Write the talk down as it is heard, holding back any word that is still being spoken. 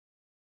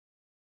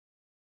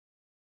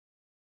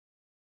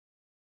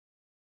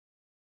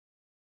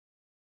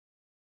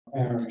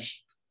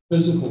parish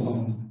physical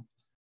home.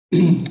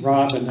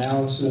 Rob and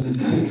Allison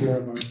took care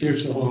of our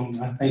spiritual home,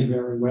 I think,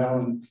 very well,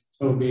 and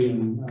Toby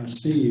and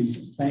Steve,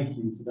 thank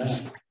you for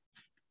that.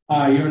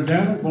 Your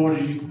endowment board,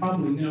 as you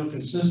probably know,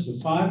 consists of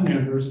 5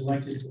 members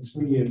elected for a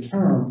 3-year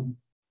term,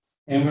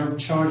 and we're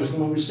charged with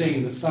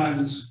overseeing the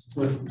funds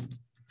with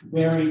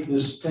very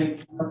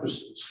distinct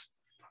purposes.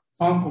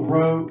 Uncle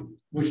Road,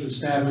 which was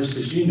established,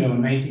 as you know,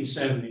 in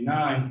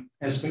 1979,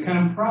 has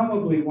become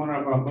probably one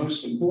of our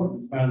most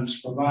important funds,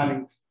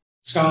 providing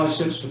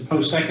scholarships for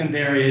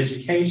post-secondary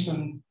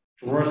education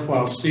to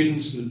worthwhile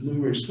students in the Blue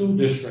Ridge School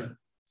District.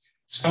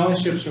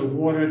 Scholarships are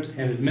awarded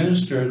and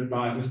administered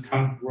by the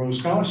Uncle Road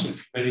Scholarship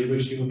Committee,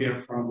 which you'll hear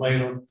from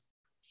later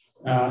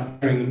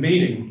during the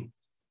meeting.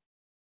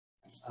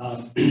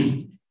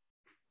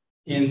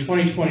 In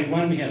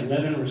 2021, we had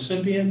 11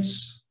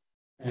 recipients,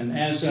 and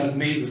as of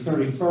May the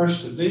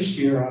 31st of this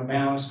year, our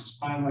balance is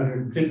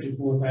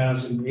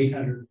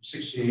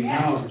 $554,868.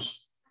 Yes.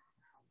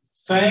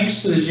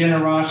 Thanks to the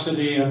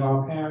generosity of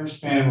our parish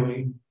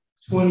family,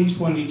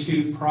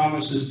 2022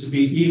 promises to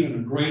be even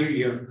a greater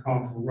year for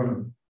Concord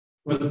Road,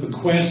 with the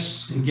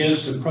bequests and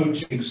gifts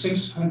approaching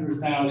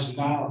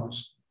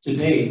 $600,000 to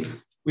date.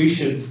 We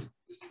should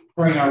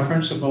bring our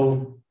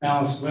principal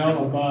balance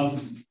well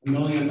above $1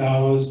 million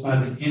by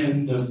the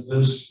end of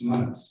this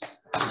month.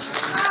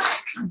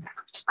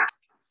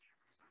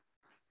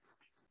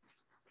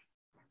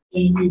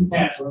 Thank you,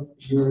 Pat, for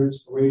your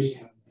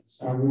inspiration.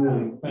 I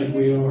really think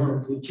we owe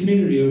the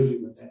community owes you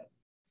with that.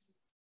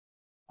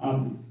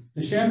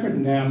 The Shepherd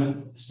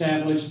Endowment,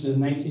 established in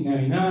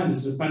 1999,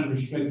 is a fund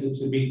restricted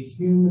to meet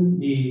human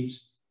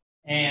needs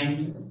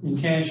and in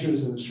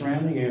cashiers in the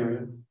surrounding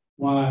area,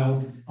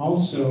 while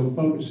also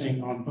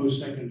focusing on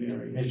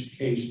post-secondary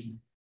education.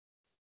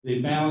 The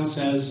balance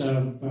as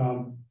of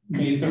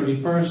May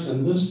 31st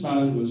in this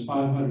fund was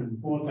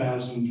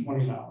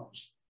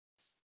 $504,020.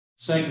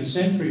 Second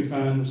Century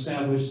Fund,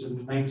 established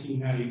in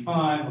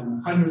 1995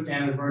 on the 100th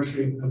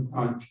anniversary of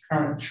our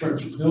current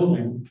church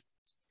building,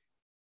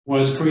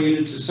 was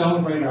created to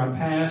celebrate our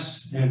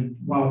past and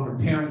while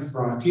preparing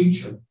for our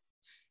future.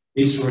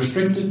 These are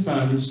restricted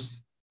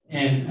funds,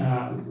 and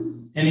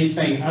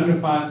anything under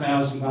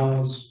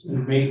 $5,000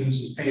 in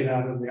maintenance is paid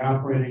out of the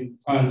operating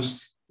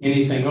funds.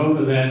 Anything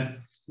over that,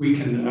 we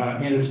can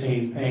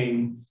entertain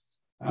paying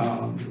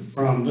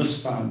from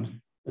this fund.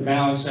 The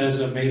balance as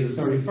of May the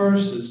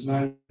 31st is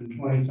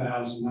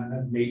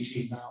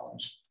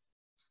 $920,918.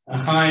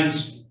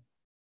 Heinz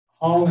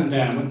Hall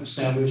Endowment,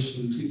 established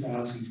in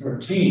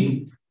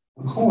 2013,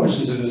 of course,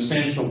 is an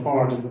essential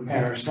part of the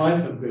parish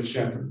life of Good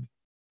Shepherd,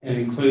 and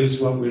includes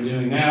what we're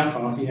doing now,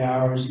 coffee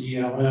hours,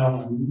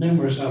 ELL, and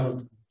numerous other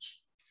things.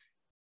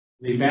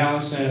 The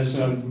balance as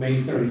of May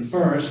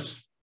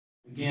 31st,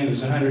 again,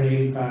 is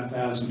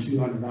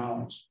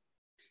 $185,200.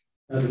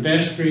 The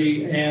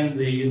vestry and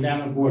the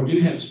endowment board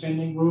do have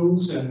spending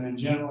rules, and in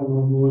general,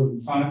 no more than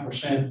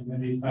 5% of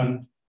any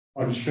fund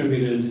are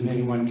distributed in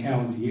any one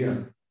calendar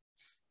year.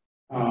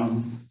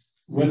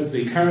 With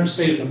the current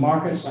state of the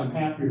markets, I'm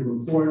happy to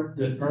report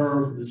that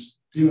Irv is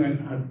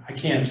doing, I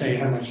can't tell you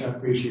how much I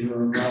appreciate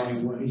Irv Rowling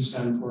and what he's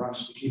done for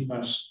us to keep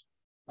us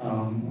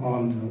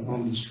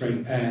on the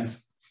straight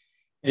path.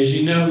 As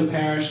you know, the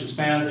parish was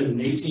founded in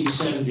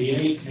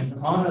 1878, and to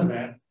honor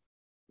that,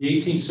 the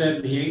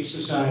 1878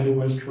 Society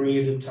was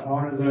created to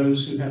honor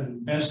those who have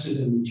invested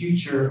in the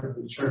future of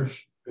the Church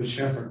of Good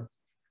Shepherd.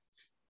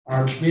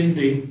 Our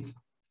community,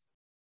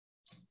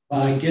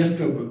 by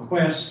gift or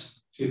bequest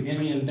to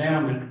any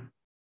endowment,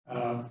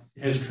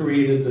 has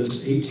created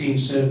this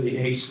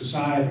 1878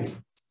 Society.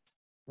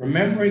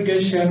 Remembering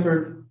Good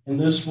Shepherd in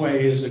this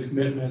way is a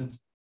commitment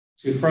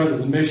to further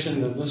the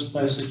mission of this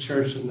blessed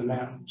church in the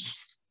mountains.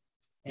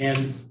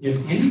 And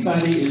if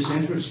anybody is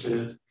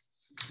interested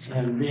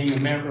in being a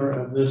member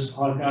of this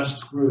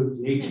august group,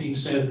 the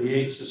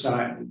 1878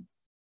 Society,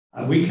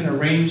 we can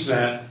arrange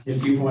that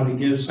if you want to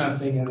give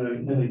something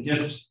in a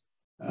gift,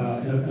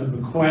 a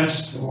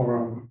bequest or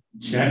a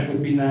check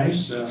would be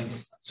nice.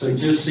 So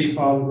just see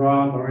Father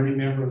Rob or any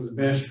member of the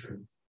vestry.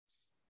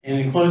 And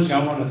in closing,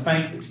 I want to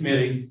thank the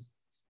committee,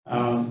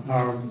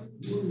 our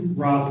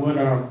Rob Wood,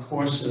 of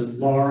course,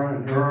 Laura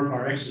and Herb,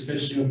 our ex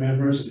officio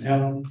members, and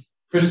Ellen.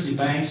 Christy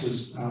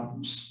Banks'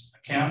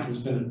 account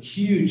has been a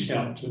huge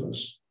help to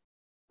us.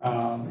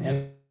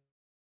 And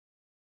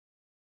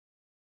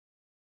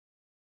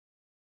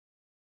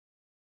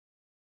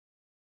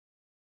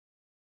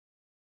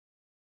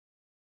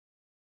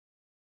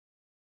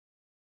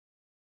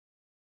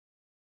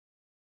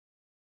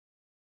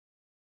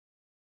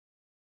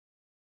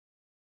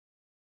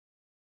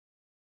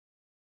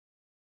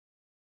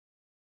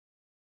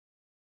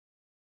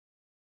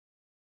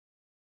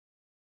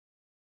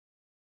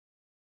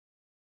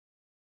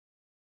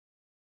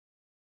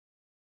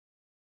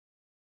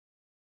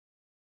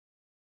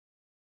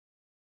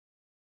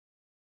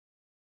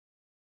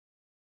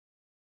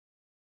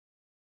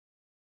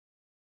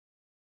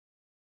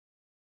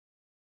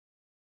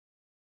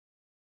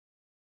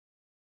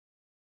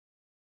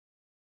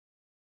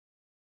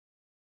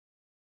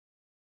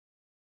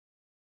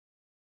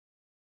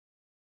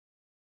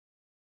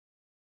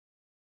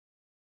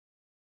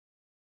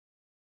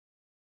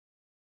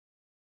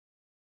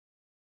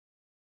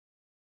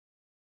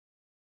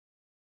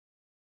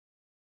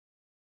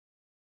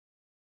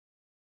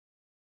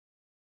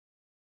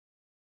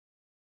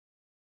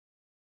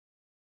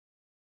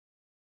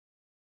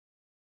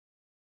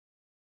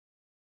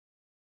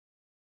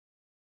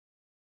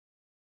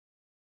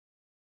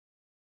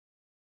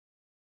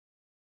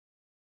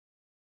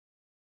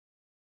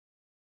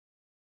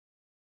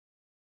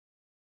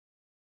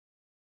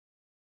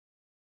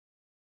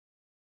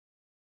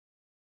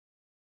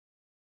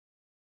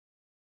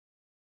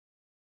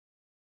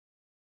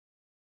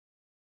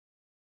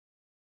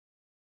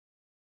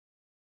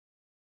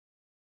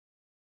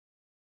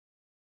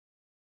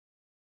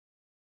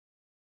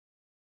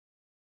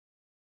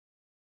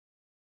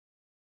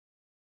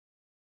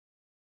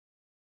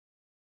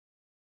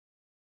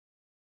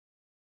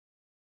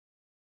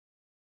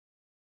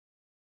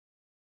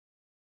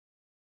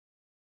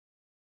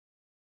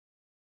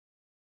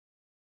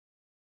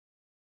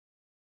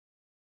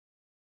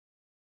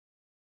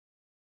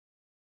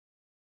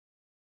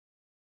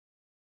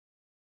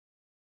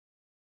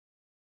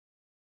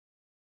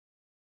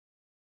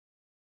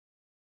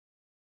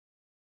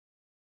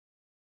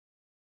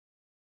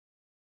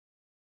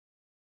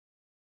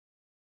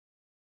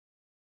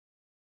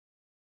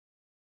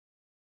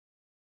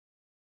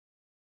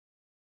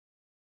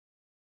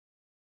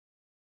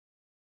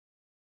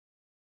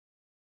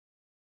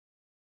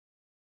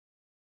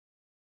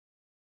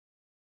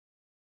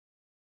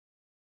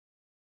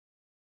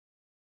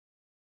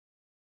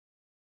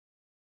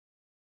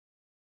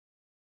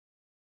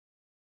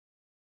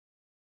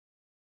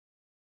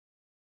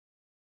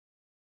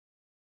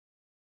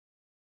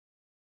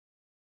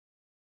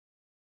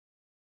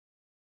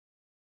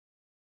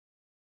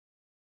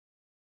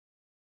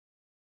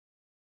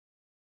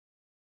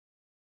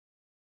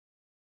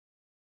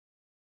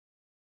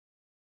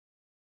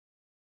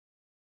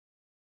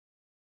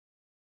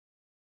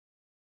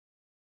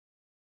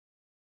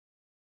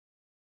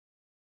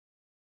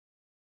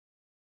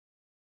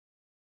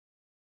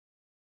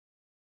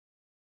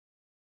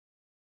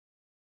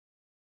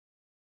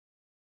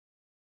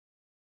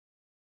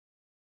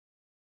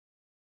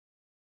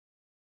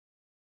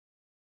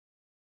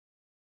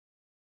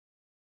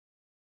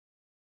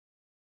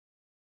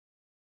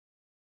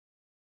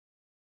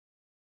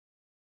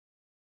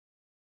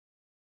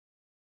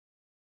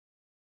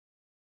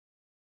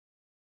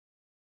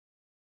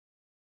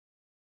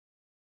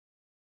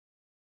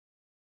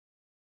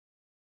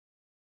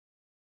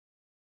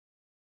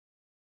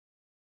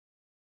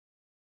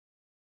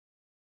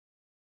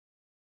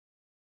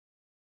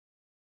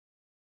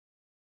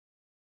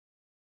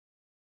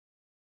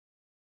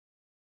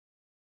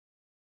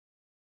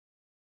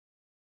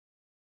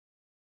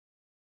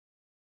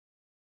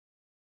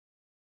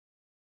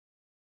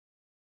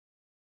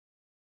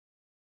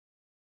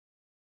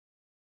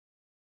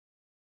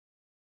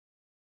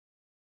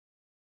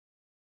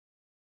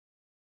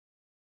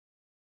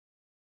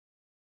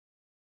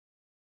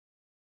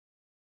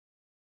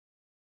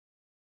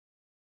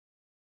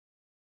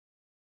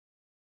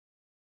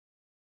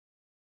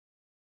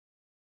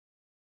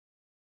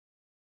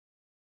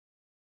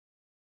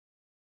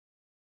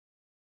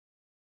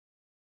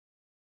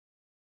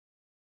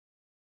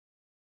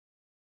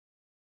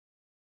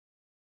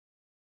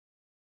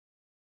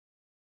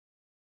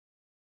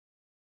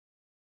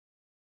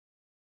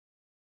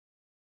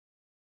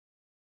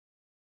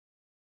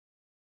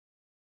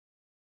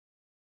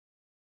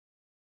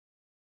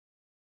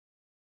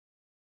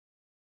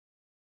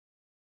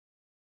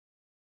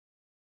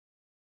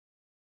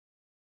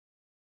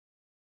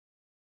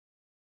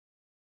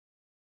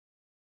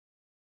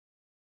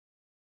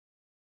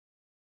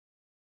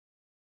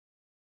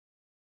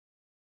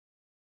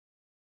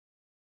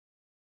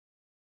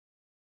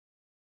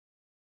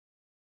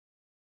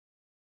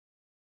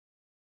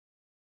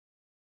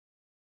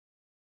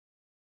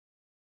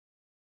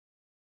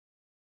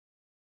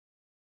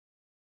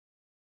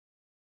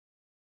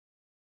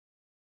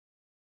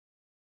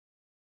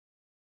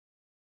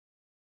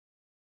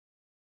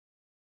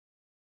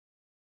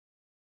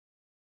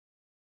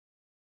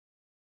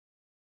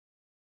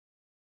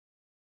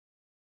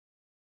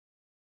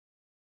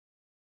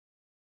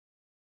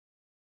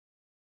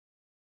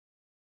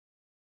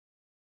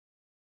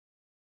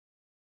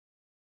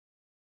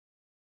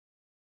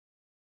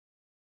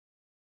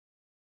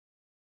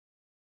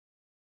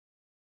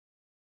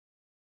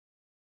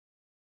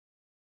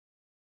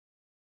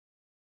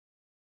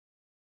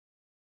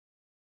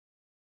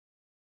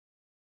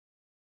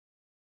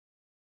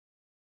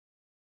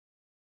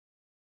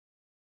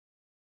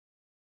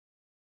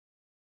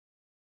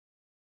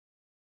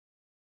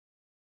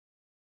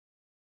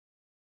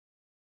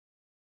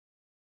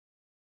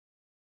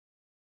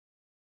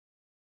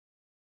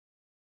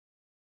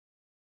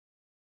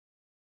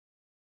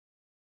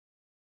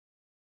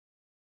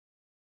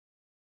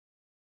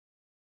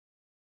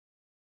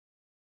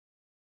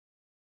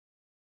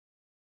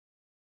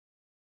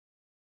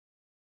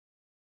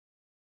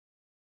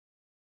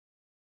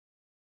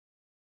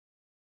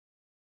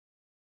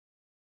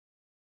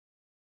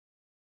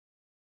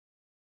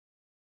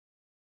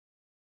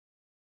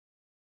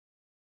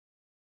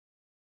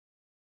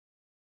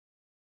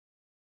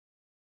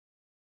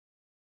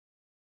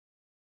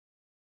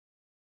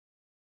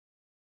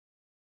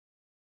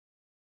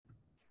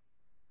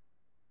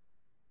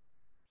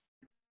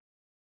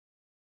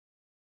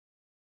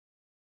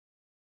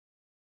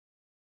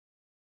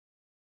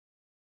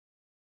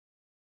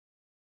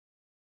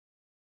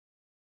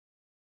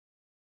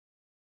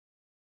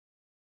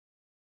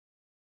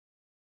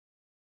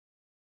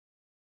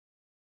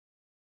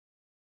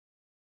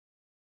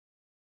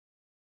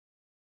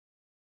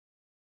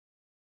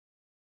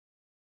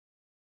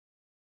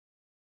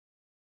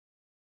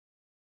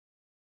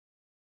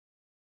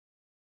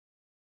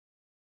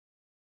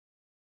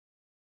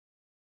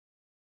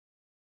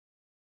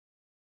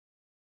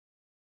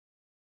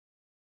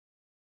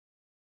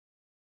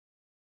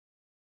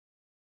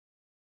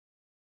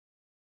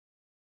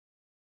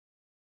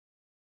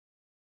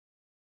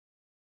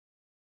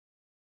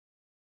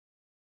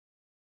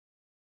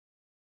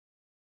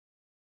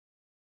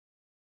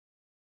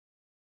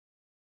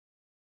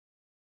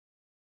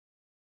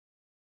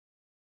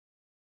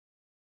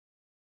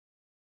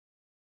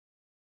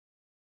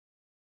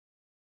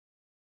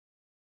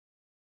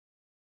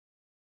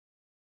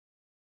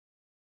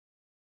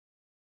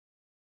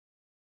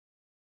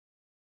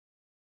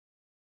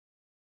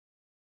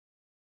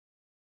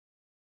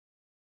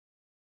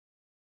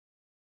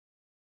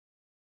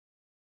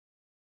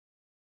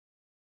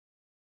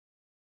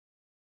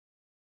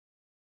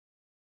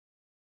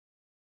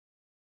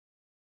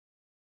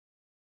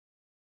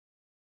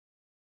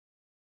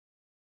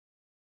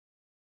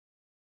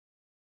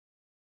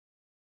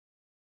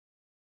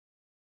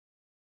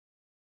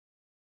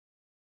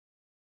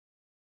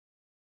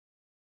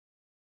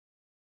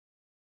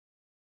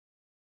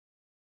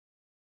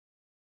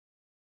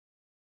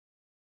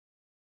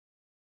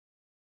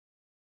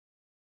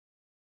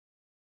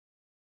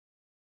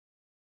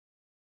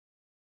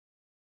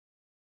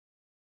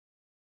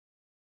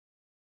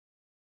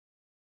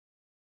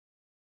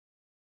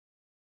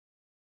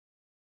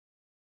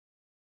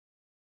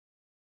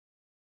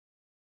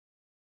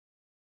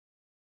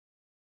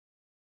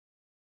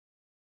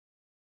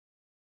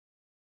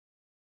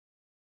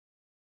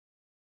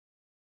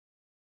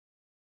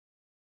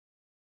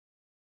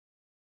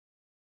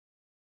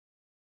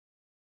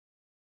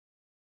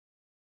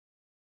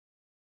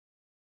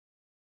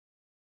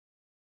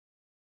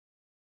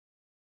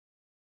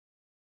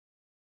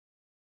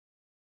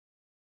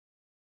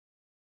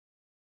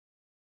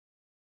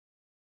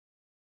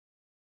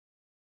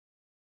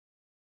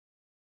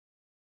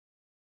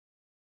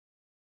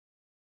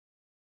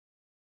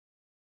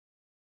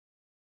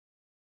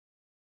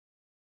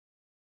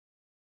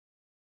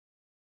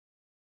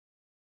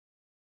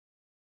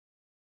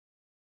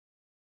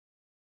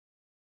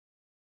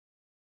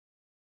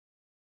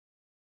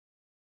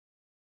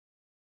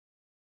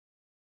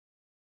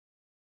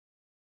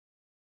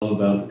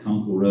about the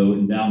Conkle Row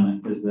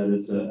endowment is that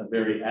it's a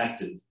very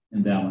active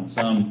endowment.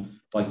 Some,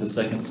 like the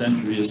Second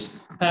Century,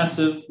 is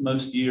passive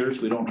most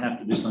years. We don't have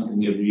to do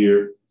something every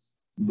year.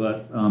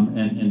 But,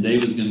 and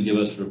David's going to give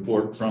us a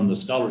report from the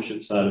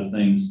scholarship side of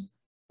things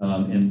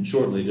and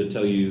shortly to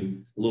tell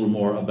you a little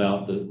more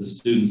about the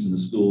students in the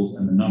schools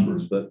and the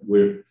numbers. But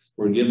we're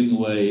giving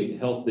away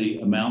healthy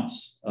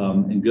amounts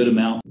and good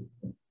amounts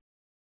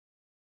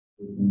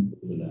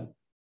for that.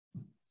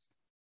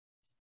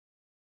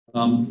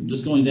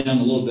 Just going down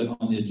a little bit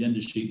on the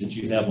agenda sheet that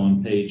you have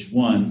on page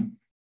 1.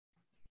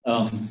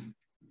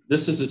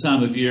 This is the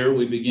time of year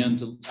we begin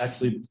to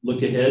actually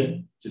look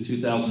ahead to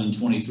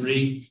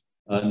 2023,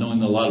 knowing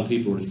that a lot of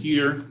people are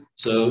here.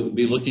 So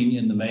be looking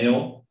in the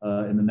mail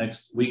in the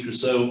next week or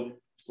so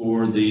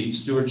for the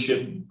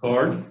stewardship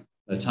card,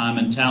 a time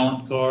and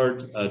talent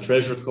card, a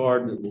treasure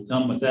card that will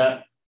come with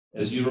that.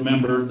 As you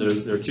remember,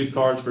 there are 2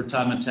 cards for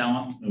time and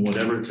talent, and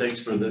whatever it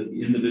takes for the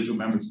individual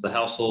members of the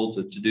household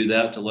to do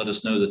that, to let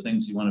us know the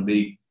things you want to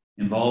be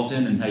involved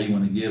in and how you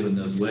want to give in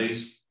those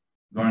ways.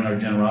 Guarding our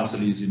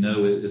generosity, as you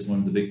know, is one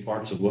of the big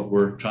parts of what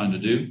we're trying to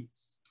do.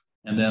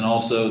 And then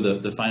also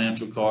the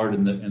financial card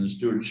and the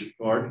stewardship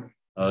card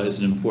is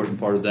an important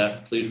part of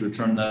that. Please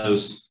return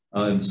those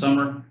in the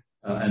summer,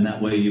 and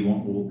that way you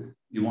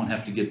won't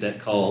have to get that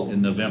call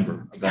in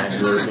November about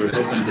we're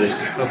hoping to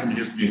hear from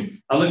you.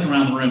 I look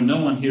around the room,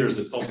 no one here is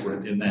a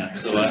culprit in that.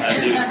 So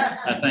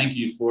I thank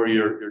you for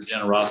your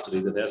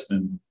generosity that has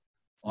been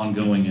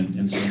ongoing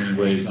in so many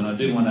ways. And I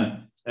do want to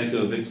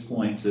echo Vic's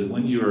point that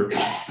when you are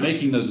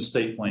making those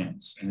estate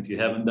plans, and if you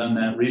haven't done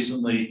that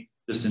recently,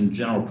 just in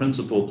general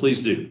principle,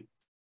 please do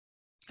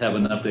have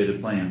an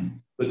updated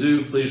plan. But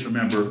do please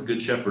remember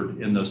Good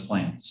Shepherd in those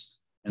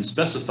plans and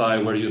specify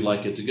where you'd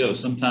like it to go.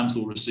 Sometimes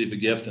we'll receive a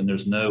gift and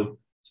there's no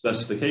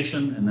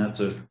specification, and that's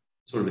a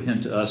sort of a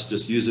hint to us,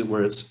 just use it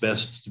where it's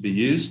best to be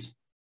used.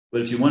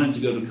 But if you want it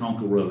to go to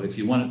Conkle Row, if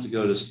you want it to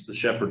go to the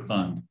Shepherd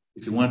Fund,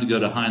 if you want it to go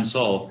to Heinz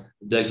Hall,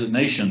 the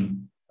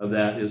designation of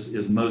that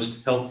is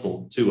most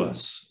helpful to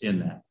us in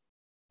that.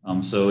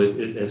 So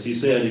as he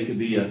said, it could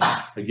be a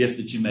gift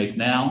that you make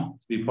now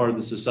to be part of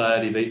the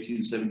Society of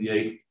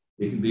 1878.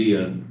 It could be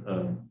a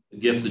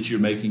gift that you're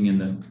making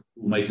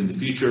will make in the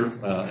future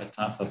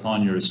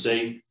upon your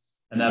estate.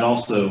 And that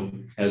also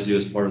has you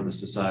as part of the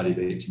Society of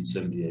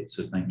 1878.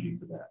 So thank you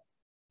for that.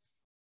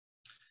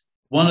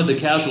 One of the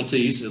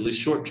casualties, at least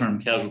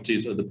short-term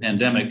casualties of the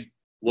pandemic,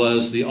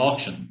 was the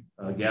auction,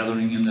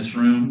 gathering in this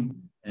room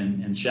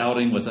and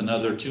shouting with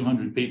another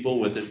 200 people,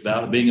 with it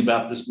being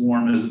about this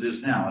warm as it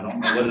is now. I don't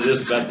know what it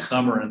is about the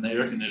summer and the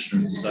air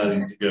conditioners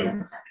deciding to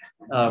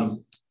go.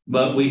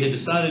 But we had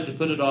decided to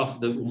put it off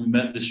when we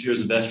met this year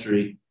as a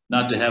vestry,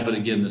 not to have it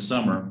again this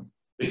summer,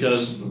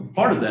 because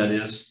part of that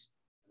is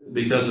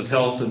because of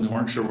health and we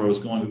weren't sure where it was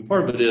going. But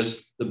part of it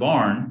is the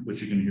barn,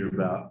 which you're going to hear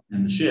about,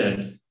 and the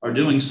shed are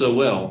doing so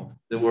well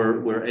that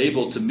we're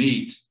able to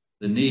meet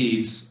the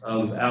needs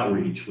of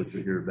outreach, which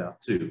you'll hear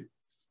about too.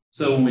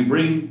 So when we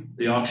bring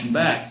the auction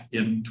back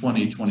in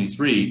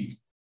 2023,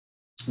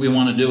 we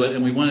want to do it,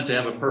 and we want it to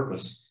have a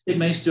purpose. It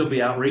may still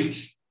be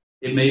outreach.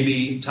 It may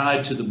be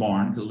tied to the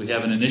barn, because we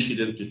have an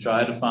initiative to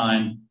try to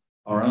find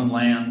our own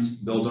land,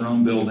 build our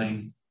own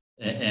building,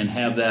 and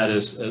have that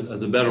as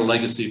a better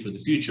legacy for the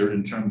future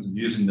in terms of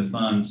using the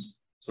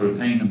funds, sort of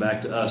paying them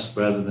back to us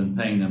rather than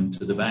paying them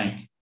to the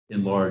bank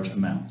in large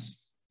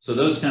amounts. So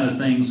those kind of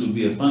things would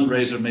be a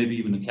fundraiser, maybe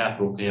even a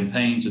capital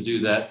campaign to do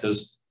that,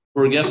 because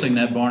we're guessing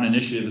that barn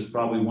initiative is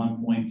probably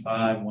 $1.5,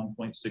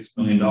 $1.6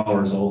 million,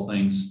 all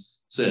things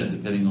said,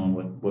 depending on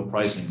what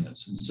pricing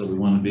is. And so we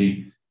want to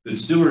be good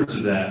stewards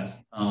of that.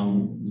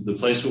 The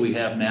place where we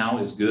have now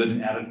is good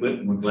and adequate,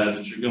 and we're glad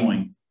that you're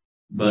going.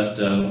 But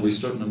we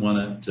certainly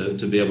want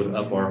to be able to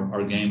up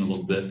our game a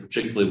little bit,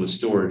 particularly with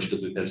storage,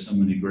 because we've had so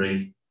many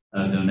great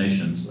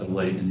donations of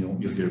late, and you'll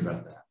hear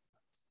about that.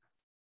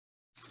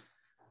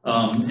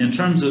 In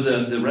terms of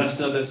the rest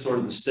of it, sort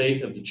of the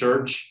state of the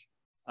church,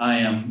 I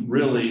am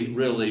really,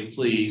 really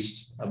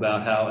pleased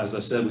about how, as I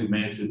said, we've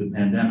managed through the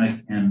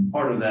pandemic. And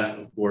part of that,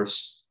 of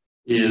course,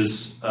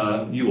 is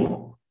you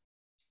all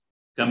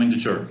coming to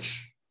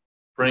church,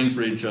 praying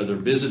for each other,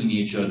 visiting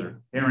each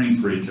other, caring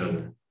for each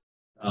other,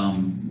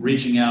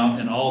 reaching out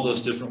in all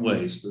those different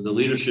ways. The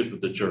leadership of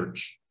the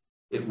church,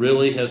 it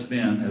really has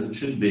been, as it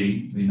should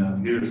be, you know,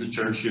 here's the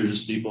church, here's the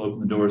steeple,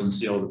 open the doors and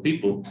see all the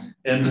people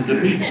and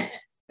the people.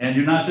 And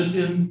you're not just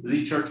in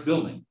the church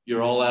building,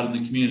 you're all out in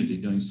the community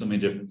doing so many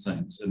different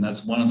things. And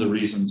that's one of the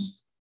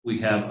reasons we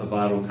have a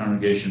vital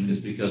congregation, is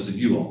because of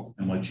you all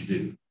and what you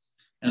do.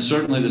 And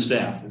certainly the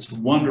staff. It's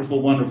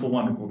wonderful, wonderful,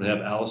 wonderful to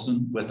have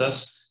Allison with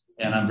us.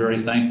 And I'm very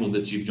thankful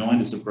that you've joined.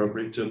 It's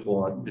appropriate to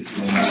applaud if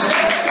you want.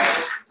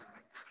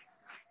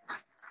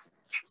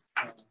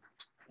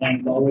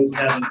 And always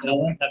having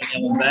Ellen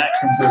back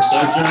from her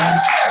sojourn.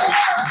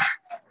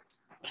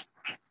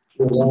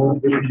 We're all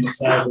breathing a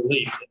sigh of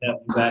relief to have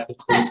you back at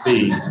full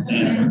speed,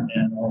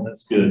 and all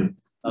that's good.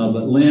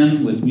 But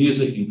Lynn with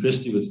music and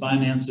Christy with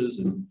finances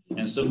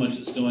and so much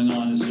that's going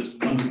on is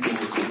just wonderful.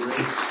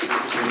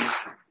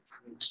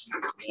 It's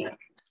great.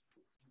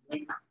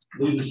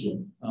 leadership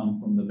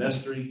from the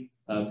vestry.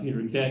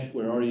 Peter Keck,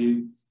 where are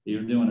you?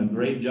 You're doing a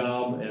great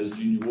job as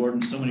junior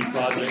warden. So many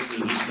projects that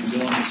have just been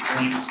going this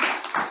spring.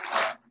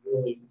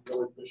 Really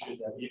appreciate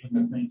that. Even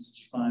the things that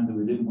you find that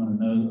we didn't want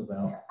to know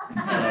about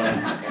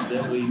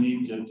that we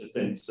need to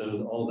fix.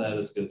 So all that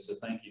is good. So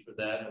thank you for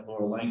that. And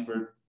Laura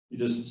Langford,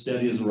 you're just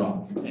steady as a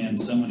rock and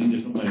so many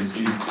different ways.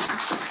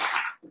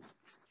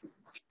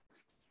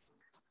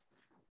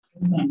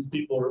 Sometimes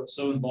people are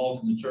so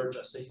involved in the church,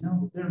 I say,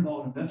 if they're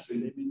involved in vestry,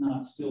 they may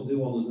not still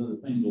do all those other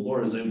things. Well,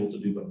 Laura is able to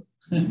do both.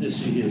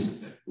 She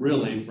is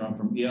really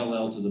from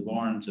ELL to the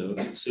barn to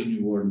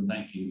senior warden.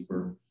 Thank you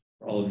for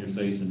all of your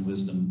faith and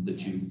wisdom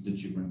that you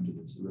bring to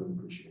this. I really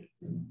appreciate it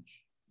very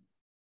much.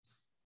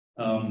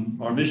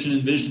 Our mission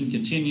and vision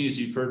continues.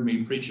 You've heard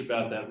me preach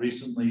about that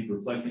recently,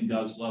 reflecting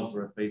God's love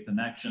for our faith in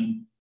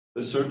action,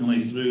 but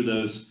certainly through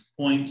those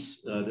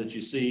points that you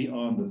see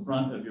on the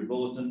front of your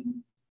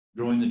bulletin,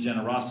 growing the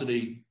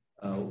generosity,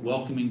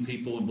 welcoming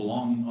people and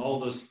belonging, all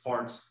those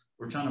parts.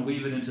 We're trying to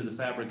weave it into the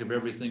fabric of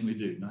everything we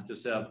do, not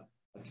just have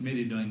a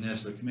committee doing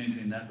this or a committee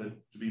doing that, but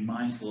to be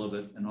mindful of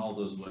it in all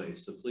those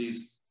ways. So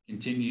please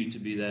continue to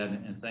be that.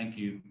 And thank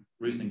you,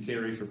 Ruth and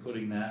Carrie, for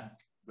putting that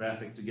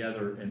graphic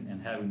together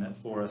and having that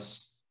for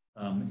us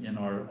in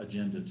our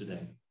agenda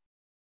today.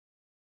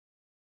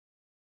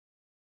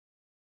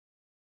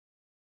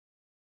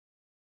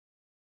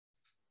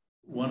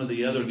 One of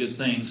the other good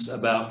things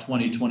about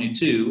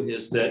 2022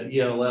 is that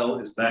ELL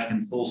is back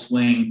in full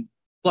swing,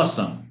 plus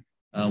some.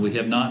 We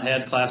have not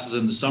had classes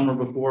in the summer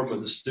before, but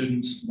the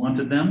students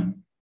wanted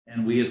them.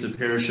 And we as the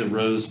parish have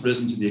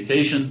risen to the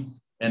occasion,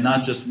 and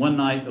not just one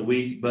night a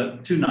week,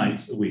 but 2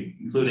 nights a week,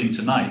 including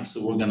tonight.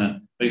 So we're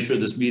gonna make sure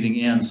this meeting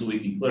ends so we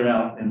can clear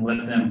out and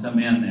let them come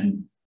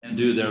in and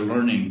do their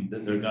learning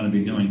that they're gonna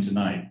be doing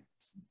tonight.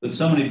 But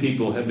so many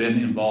people have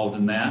been involved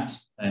in that,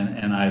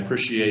 and I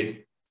appreciate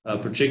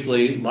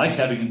particularly like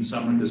having it in the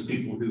summer, because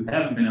people who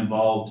haven't been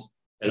involved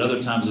at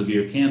other times of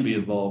year can be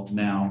involved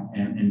now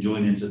and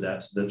join into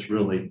that. So that's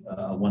really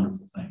a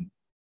wonderful thing.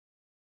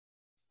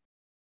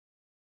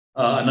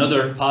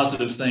 Another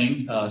positive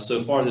thing so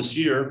far this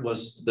year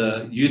was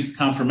the youth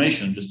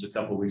confirmation just a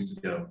couple of weeks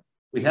ago.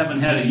 We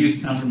haven't had a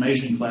youth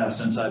confirmation class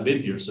since I've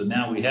been here. So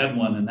now we had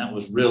one, and that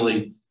was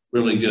really,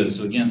 really good.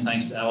 So again,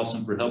 thanks to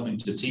Allison for helping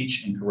to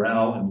teach and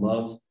corral and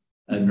love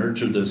and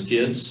nurture those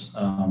kids.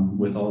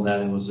 With all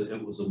that, it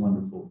was a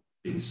wonderful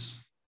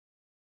piece.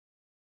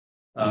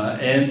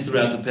 And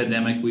throughout the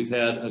pandemic, we've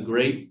had a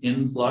great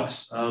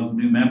influx of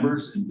new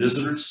members and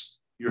visitors.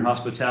 Your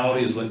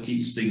hospitality is what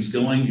keeps things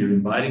going. You're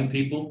inviting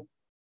people.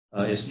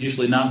 It's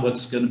usually not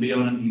what's going to be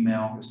on an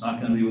email. It's not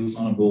going to be what's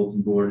on a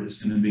bulletin board.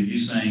 It's going to be you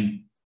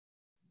saying,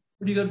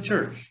 where do you go to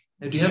church?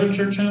 Do you have a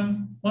church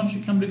home? Why don't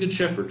you come to Good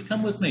Shepherd?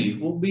 Come with me.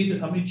 I'll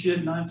meet you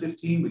at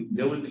 9:15. We can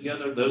go in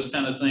together. Those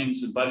kind of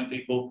things, inviting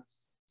people.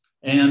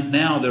 And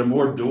now there are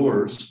more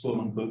doors, quote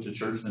unquote, to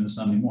church than a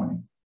Sunday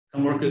morning.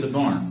 Come work at the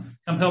barn.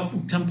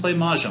 Come play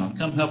mahjong.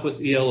 Come help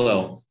with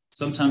ELL.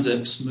 Sometimes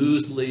that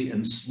smoothly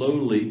and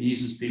slowly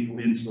eases people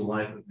into the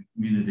life of the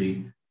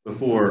community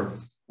before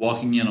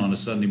walking in on a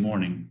Sunday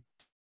morning.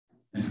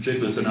 In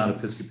particular, if they're not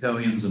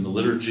Episcopalians in the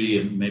liturgy,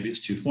 and maybe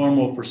it's too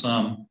formal for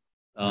some,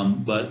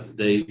 but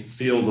they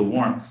feel the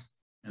warmth,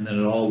 and then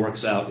it all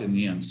works out in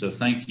the end. So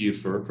thank you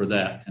for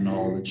that and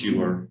all that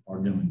you are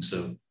doing.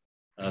 So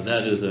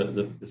that is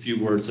the few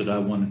words that I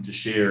wanted to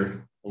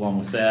share along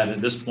with that.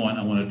 At this point,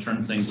 I want to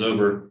turn things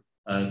over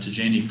to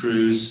Janie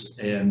Cruz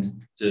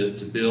and to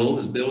Bill.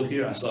 Is Bill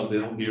here? I saw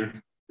Bill here.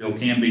 Bill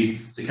Canby,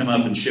 to come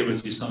up and share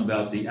with you some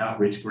about the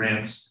outreach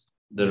grants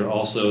that are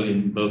also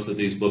in both of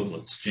these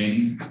booklets.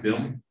 Janie, Bill.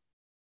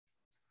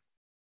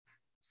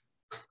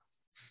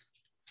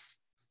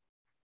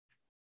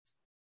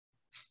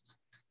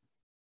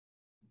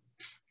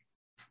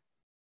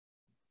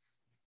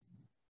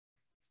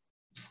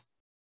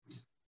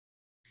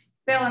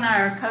 Bill and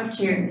I are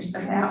co-chairs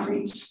of the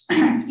outreach,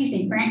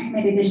 grant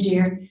committee this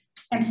year.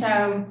 And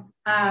so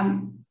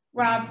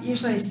Rob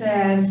usually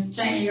says,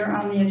 Janie, you're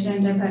on the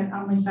agenda, but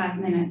only 5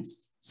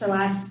 minutes. So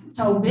I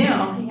told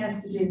Bill he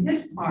has to do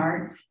his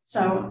part.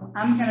 So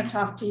I'm going to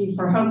talk to you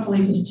for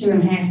hopefully just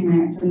 2.5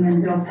 minutes, and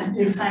then Bill's going to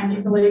do the same. Do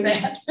you believe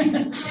that?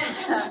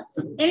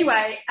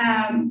 Anyway,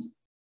 on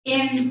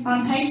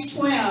page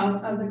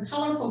 12 of the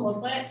colorful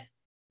booklet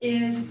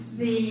is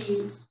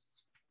the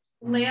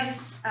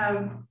list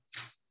of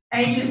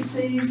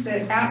agencies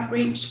that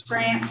outreach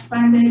grant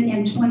funded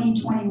in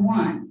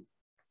 2021.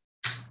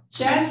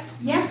 Just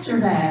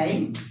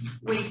yesterday,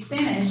 we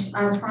finished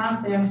our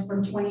process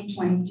for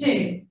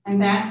 2022,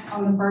 and that's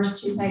on the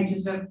first 2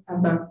 pages of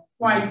the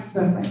white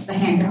booklet, the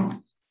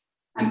handout.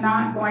 I'm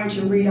not going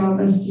to read all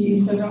those to you,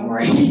 so don't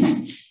worry.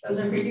 Those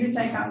are for you to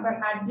take home, but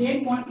I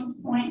did want to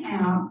point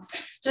out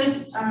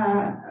just 2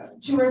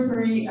 or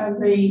 3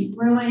 of the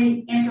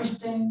really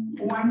interesting,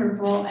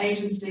 wonderful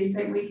agencies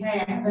that we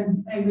have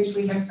and which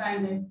we have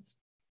funded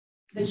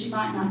that you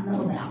might not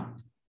know about.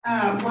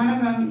 One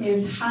of them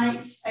is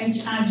Heights,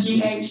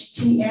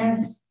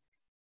 H-I-G-H-T-S.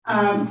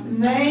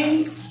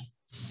 They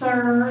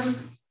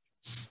serve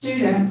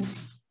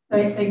students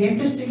They get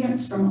the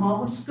students from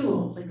all the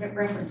schools. They get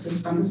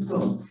references from the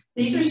schools.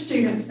 These are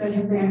students that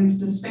have been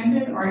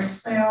suspended or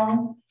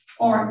expelled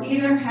or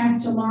either have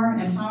to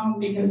learn at home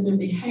because their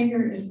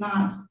behavior is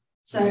not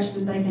such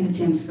that they can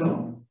attend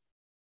school.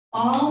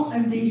 All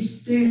of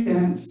these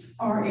students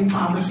are in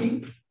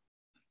poverty.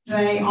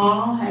 They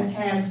all have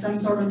had some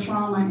sort of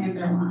trauma in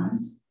their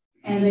lives,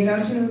 and they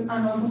go to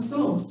our local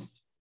schools.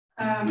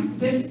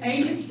 This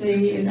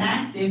agency is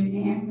active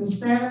in the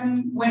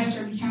 7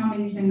 western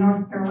counties in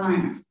North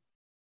Carolina.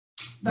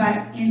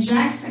 But in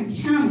Jackson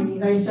County,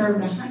 they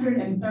served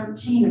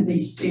 113 of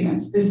these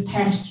students this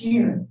past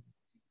year.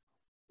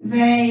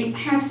 They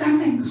have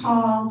something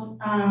called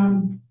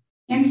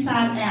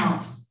Inside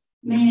Out,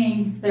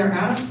 meaning they're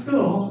out of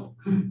school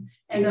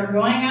and they're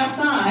going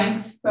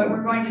outside, but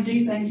we're going to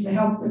do things to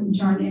help them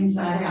turn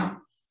inside out.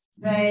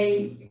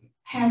 They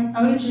have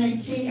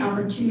OJT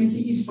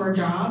opportunities for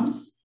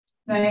jobs.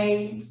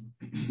 They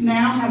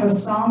now have a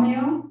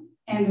sawmill,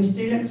 and the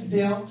students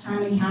build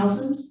tiny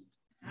houses.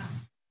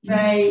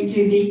 They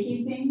do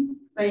beekeeping.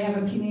 They have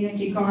a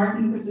community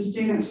garden that the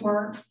students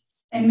work,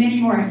 and many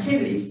more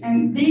activities.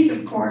 And these,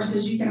 of course,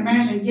 as you can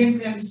imagine,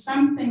 give them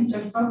something to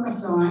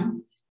focus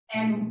on.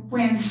 And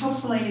when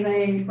hopefully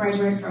they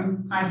graduate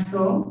from high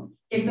school,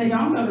 if they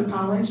don't go to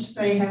college,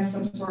 they have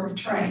some sort of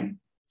trade.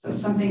 So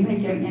it's something they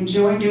can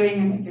enjoy doing,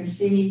 and they can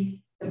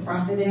see the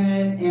profit in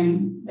it,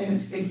 and that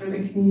it's good for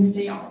the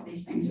community. All of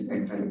these things are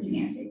good for the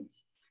community.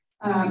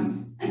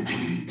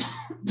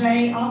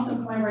 They also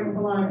collaborate with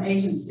a lot of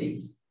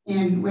agencies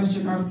in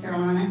Western North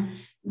Carolina.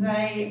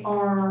 They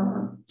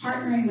are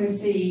partnering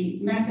with the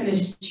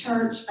Methodist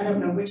Church, I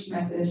don't know which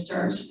Methodist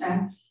church,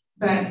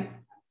 but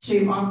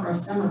to offer a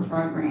summer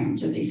program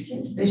to these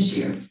kids this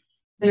year.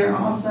 They're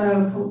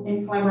also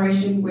in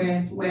collaboration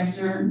with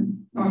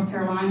Western North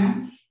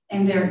Carolina,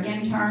 and their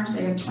interns,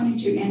 they have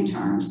 22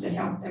 interns that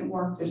help them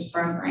work this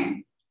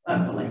program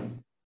locally.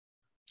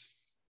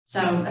 So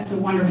that's a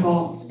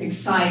wonderful,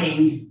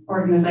 exciting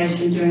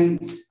organization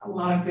doing a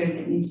lot of good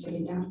that needs to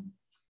be done.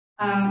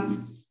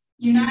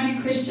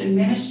 United Christian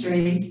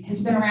Ministries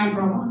has been around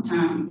for a long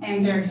time,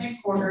 and their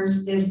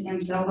headquarters is in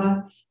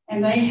Silva,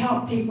 and they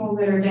help people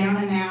that are down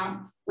and out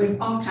with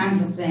all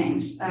kinds of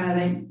things.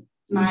 They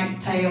might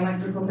pay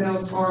electrical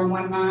bills for them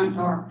 1 month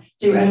or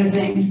do other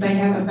things. They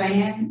have a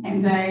van,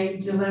 and they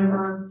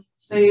deliver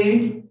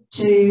food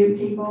to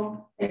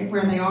people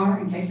where they are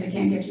in case they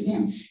can't get to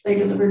them. They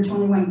delivered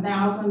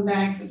 21,000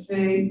 bags of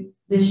food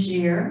this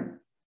year.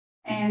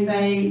 And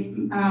they,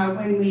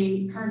 when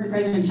we heard the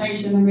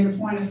presentation, they made a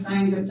point of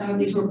saying that some of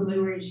these were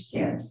Blue Ridge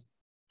kids.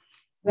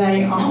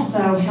 They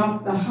also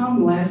help the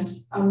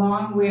homeless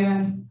along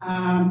with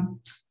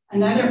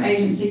another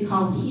agency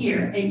called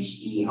HERE,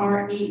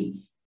 H-E-R-E.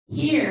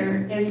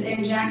 HERE is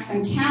in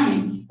Jackson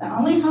County. The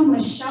only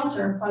homeless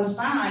shelter close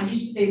by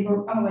used to be,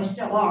 oh, they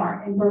still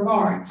are, in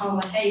Brevard,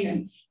 called La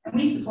Haven. And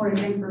we supported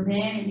them for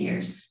many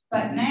years.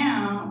 But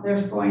now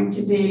there's going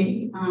to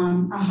be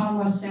a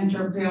homeless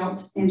center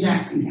built in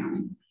Jackson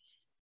County.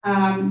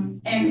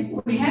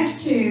 And we have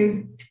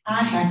to,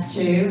 I have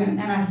to,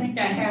 and I think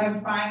I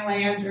have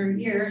finally after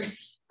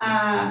years,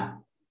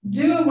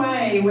 do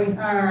away with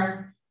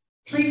our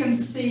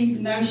preconceived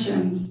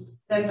notions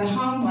that the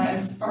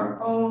homeless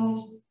are old,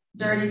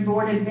 dirty,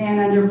 boarded men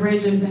under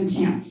bridges and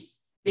tents,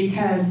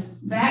 because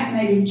that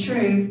may be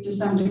true to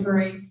some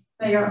degree.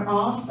 They are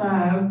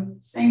also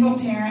single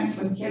parents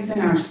with kids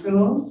in our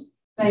schools.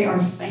 They are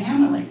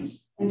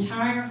families,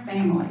 entire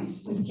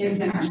families with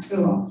kids in our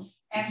school.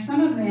 And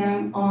some of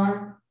them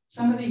are,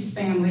 some of these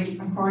families,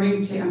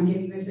 according to, I'm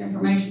getting this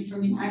information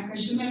from United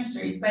Christian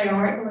Ministries, they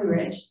are at Blue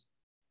Ridge.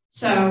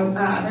 So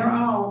they're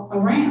all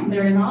around,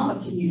 they're in all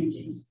the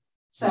communities.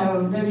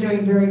 So they're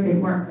doing very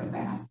good work with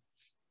that.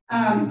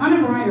 On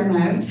a brighter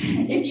note,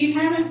 if you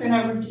haven't been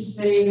over to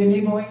see the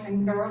New Boys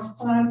and Girls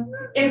Club,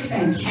 it's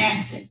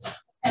fantastic.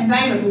 And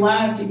they would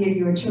love to give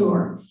you a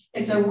tour.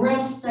 It's a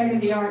real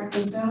state-of-the-art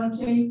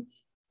facility,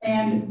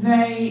 and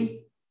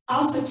they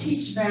also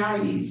teach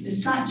values.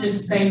 It's not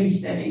just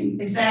babysitting.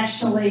 It's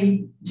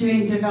actually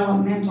doing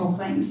developmental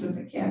things with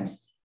the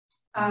kids.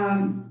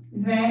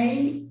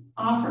 They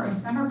offer a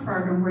summer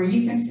program where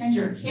you can send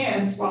your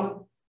kids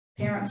while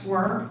the parents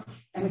work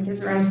and the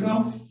kids are out of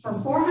school for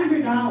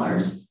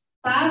 $400,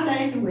 5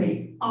 days a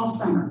week, all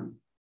summer.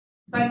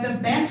 But the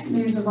best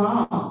news of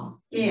all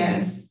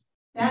is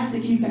that's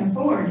if you can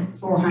afford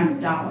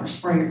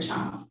 $400 for your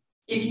child.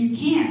 If you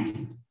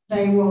can't,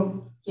 they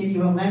will give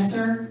you a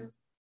lesser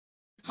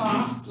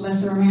cost,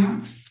 lesser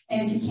amount.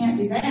 And if you can't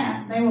do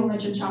that, they will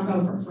let your child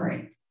go for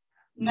free.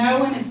 No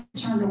one is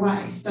turned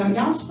away. So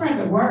y'all spread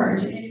the word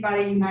to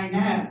anybody you may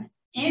know.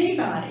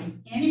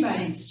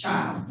 Anybody's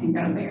child can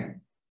go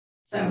there.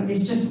 So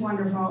it's just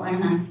wonderful,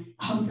 and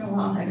I hope you'll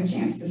all have a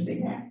chance to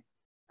see that.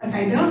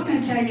 Okay, Bill's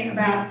going to tell you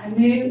about a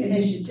new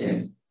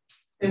initiative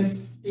that's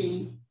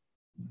being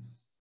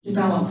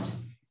developed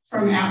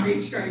from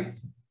Outreach Grant.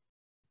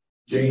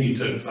 Janie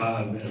took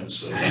 5 minutes.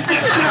 So.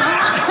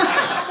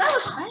 That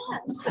was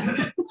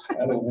fast.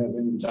 I don't have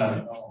any time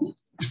at all.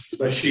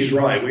 But she's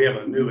right. We have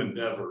a new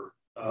endeavor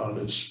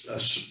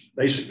that's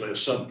basically a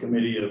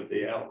subcommittee of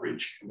the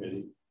outreach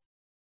committee.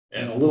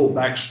 And a little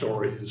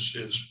backstory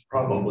is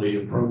probably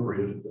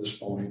appropriate at this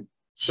point.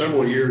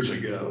 Several years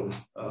ago,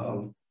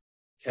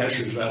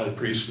 Cashers Valley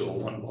Preschool,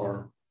 one of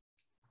our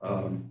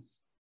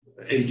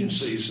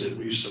agencies that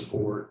we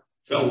support,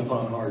 fell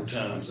upon hard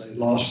times. They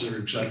lost their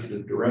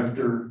executive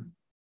director.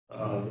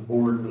 The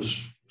board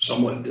was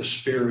somewhat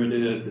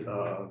dispirited.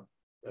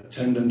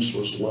 Attendance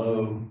was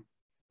low.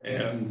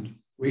 And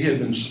we had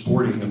been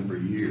supporting them for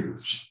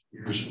years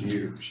and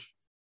years.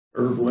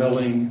 Irv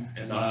Welling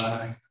and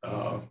I,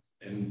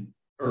 and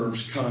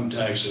Irv's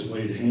contacts at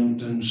Wade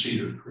Hampton,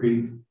 Cedar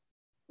Creek,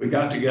 we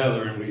got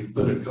together and we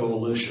put a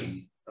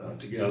coalition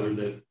together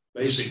that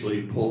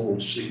basically pulled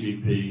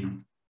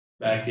CVP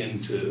back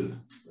into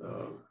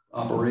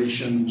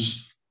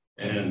operations,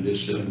 and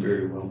it's doing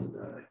very well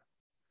today.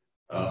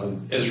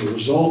 As a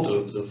result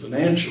of the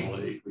financial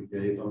aid we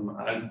gave them,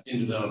 I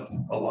ended up,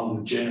 along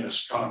with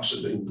Janice Cox,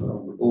 being put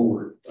on the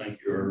board. Thank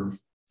you, Irv.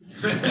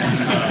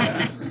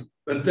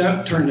 But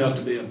that turned out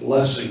to be a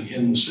blessing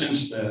in the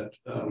sense that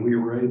we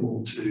were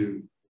able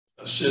to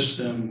assist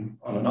them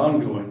on an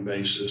ongoing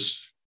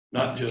basis,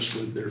 not just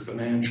with their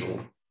financial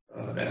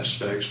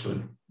aspects, but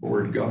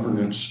board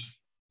governance,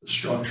 the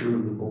structure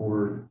of the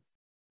board,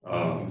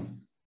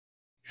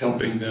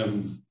 helping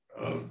them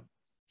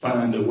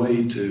find a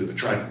way to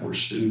attract more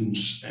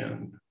students,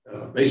 and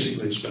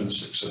basically it's been a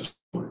success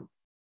story.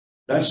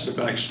 That's the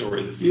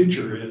backstory. The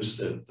future is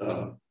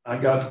that I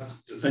got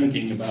to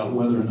thinking about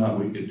whether or not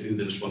we could do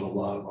this with a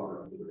lot of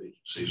our other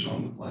agencies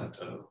on the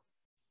plateau.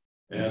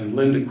 And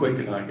Linda Quick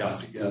and I got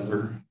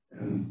together,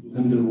 and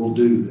Linda will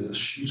do this.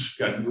 She's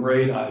got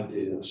great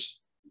ideas.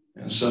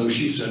 And so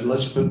she said,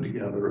 let's put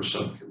together a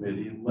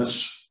subcommittee and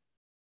let's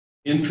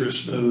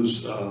interest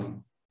those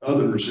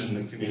others in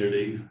the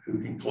community who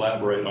can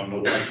collaborate on a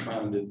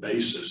like-minded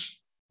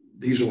basis.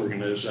 These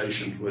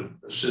organizations would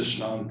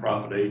assist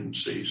nonprofit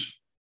agencies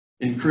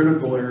in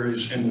critical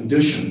areas in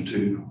addition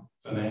to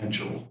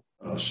financial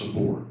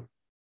support.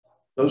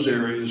 Those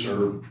areas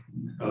are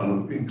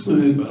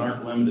include but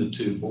aren't limited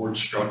to board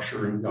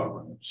structure and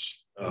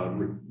governance,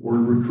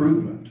 board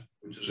recruitment,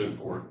 which is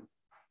important,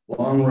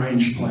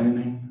 long-range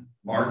planning,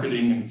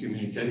 marketing, and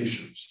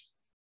communications.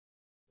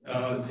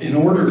 In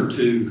order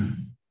to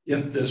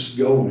get this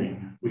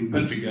going, we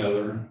put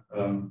together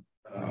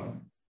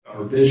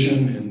our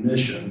vision and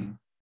mission.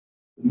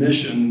 The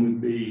mission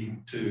would be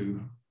to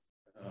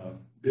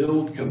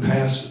build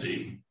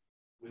capacity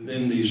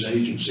within these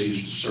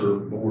agencies to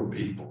serve more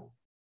people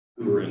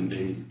who are in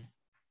need.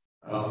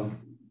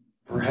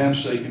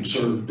 Perhaps they can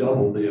serve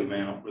double the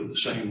amount with the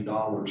same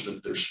dollars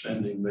that they're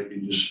spending. They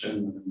can just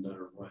spend them in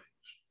better ways.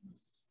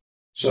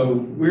 So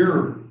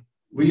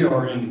we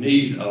are in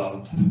need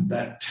of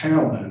that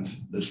talent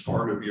that's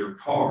part of your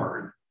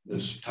card,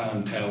 this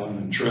time, talent,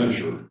 and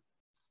treasure,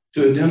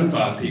 to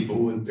identify people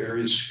with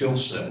various skill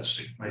sets.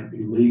 It might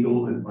be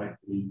legal, it might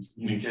be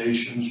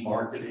communications,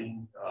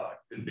 marketing,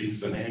 it could be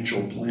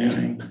financial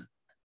planning,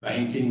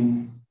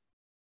 banking,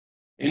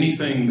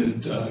 anything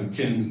that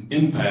can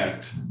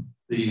impact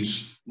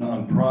these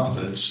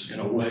nonprofits in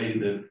a way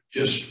that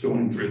just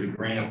going through the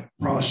grant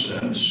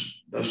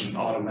process doesn't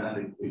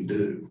automatically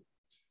do.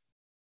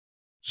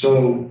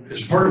 So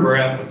as part of our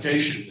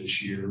application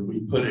this year, we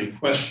put a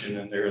question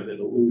in there that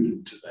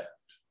alluded to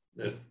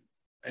that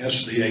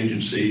asked the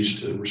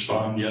agencies to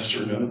respond yes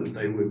or no, that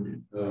they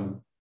would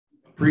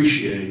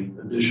appreciate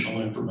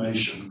additional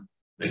information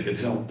that could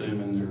help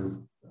them in their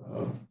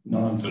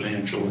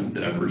non-financial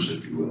endeavors,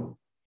 if you will.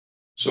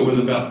 So with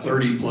about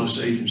 30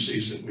 plus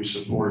agencies that we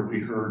support, we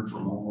heard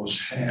from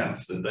almost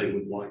half that they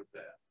would like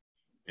that.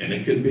 And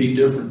it could be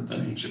different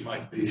things. It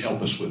might be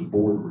help us with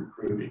board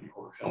recruiting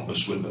or help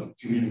us with a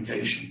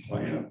communication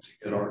plan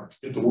to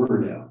get the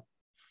word out.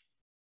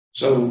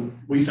 So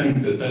we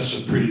think that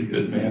that's a pretty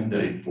good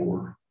mandate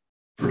for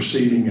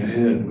proceeding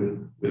ahead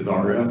with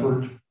our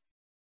effort.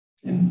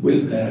 And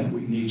with that,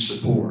 we need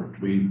support.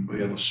 We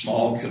have a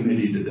small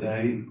committee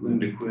today,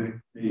 Linda Quick,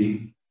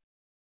 me,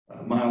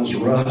 Miles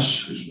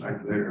Russ, who's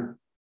back there,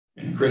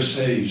 and Chris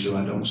Hayes, who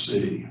I don't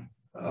see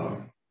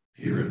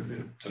here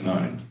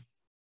tonight.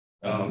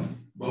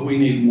 But we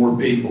need more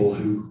people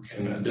who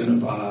can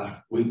identify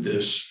with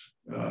this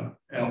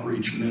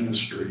outreach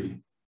ministry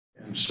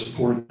and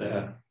support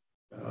that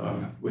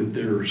with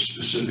their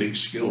specific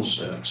skill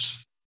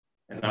sets.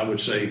 And I would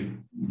say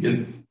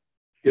get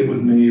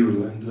with me or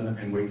Linda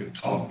and we can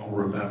talk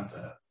more about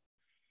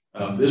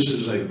that. This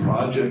is a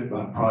project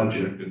by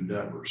project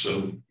endeavor.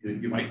 So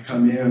you might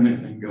come in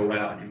and then go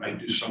out. You might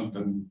do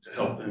something to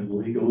help them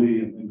legally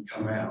and then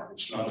come out.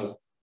 It's not a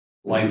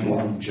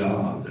lifelong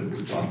job that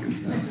we're talking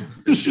about.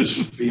 It's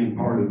just being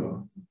part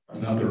of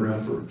another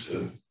effort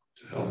to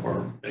help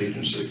our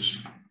agencies.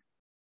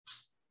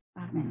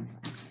 5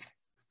 minutes.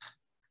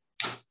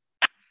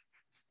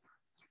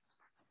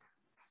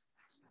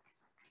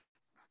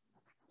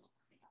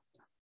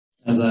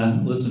 As I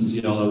listen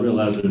to y'all, I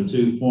realize there are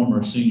two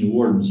former senior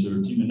wardens who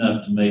are teaming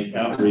up to make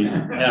outreach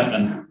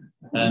happen.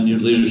 and your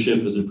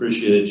leadership is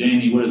appreciated.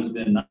 Janie, what has it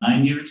been,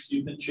 9 years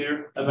you've been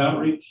chair of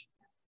outreach?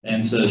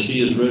 And so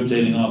she is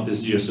rotating off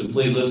this year. So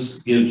please,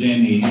 let's give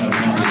Janie a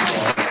round of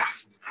applause.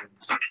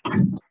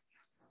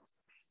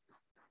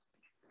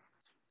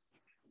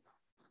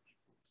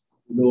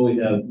 You really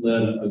have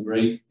led a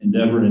great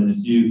endeavor. And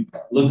as you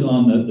look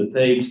on the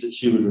page that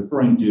she was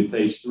referring to,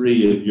 page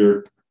 3 of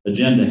your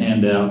agenda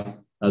handout,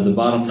 the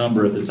bottom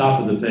number at the top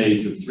of the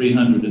page of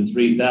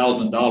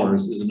 $303,000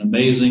 is an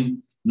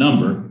amazing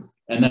number.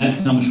 And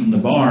that comes from the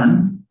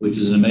barn, which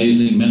is an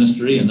amazing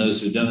ministry, and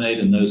those who donate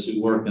and those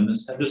who work. And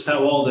this just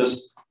how all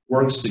this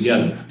works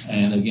together.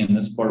 And again,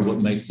 that's part of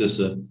what makes this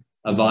a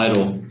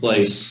vital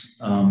place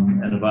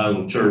and a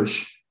vital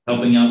church,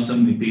 helping out so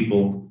many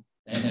people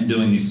and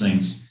doing these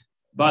things.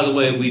 By the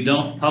way, we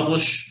don't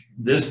publish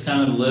this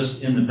kind of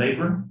list in the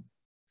paper.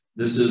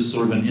 This is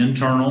sort of an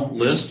internal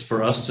list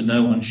for us to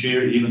know and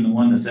share, even the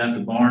one that's at the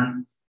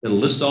barn. It'll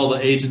list all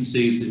the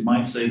agencies. It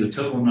might say the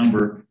total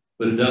number,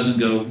 but it doesn't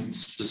go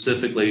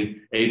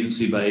specifically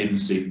agency by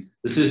agency.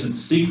 This isn't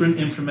secret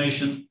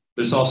information,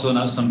 but it's also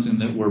not something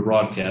that we're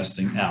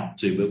broadcasting out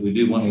to, but we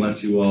do want to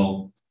let you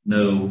all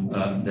know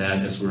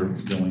that as we're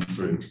going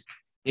through.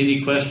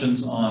 Any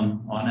questions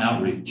on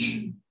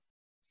outreach?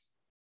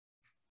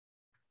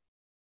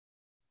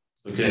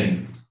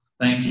 Okay,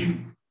 thank you.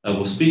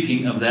 Well,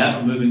 speaking of that,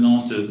 we're moving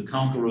on to the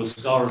Conquer Row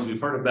Scholars. We've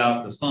heard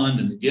about the fund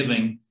and the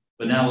giving,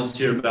 but now let's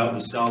hear about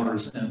the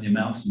scholars and the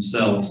amounts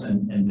themselves.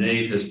 And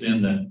Dave has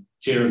been the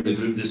chair of the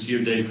group this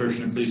year. Dave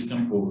Kirshner, please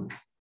come forward.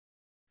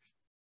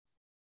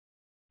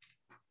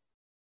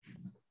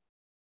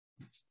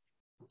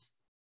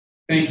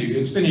 Thank you.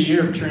 It's been a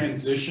year of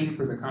transition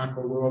for the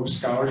Conquer Row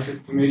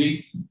Scholarship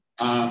Committee.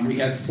 We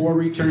had 4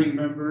 returning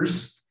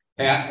members,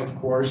 Pat, of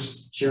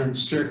course, Sharon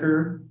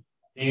Stricker,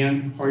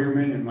 Ann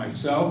Hoyerman, and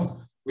myself.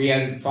 We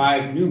added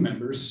 5 new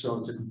members, so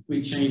it's a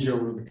complete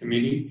changeover of the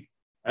committee.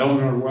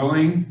 Eleanor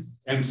Welling,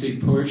 MC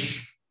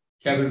Push,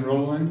 Kevin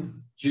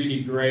Rowland,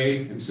 Judy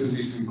Gray, and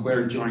Susie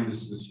Sinclair joined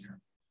us this year.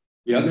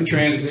 The other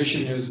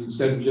transition is,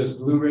 instead of just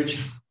Blue Ridge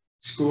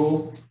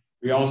School,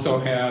 we also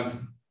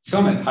have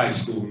Summit High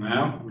School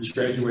now, which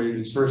graduated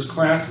its first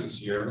class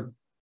this year.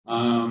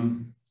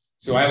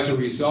 So as a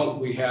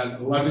result, we had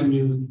 11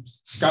 new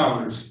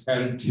scholars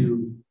added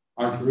to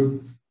our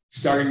group,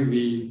 starting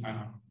the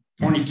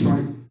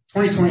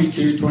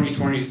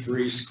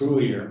 2022-2023 school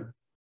year.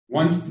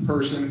 1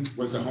 person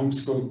was a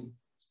homeschool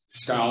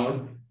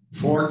scholar,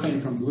 4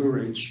 came from Blue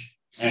Ridge,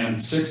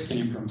 and 6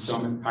 came from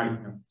Summit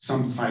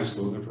High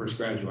School, their first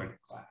graduating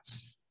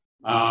class.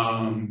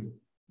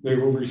 They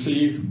will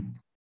receive,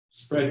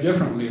 spread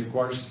differently, of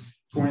course,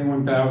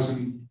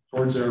 $21,000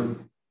 towards their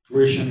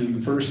tuition in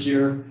the first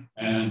year,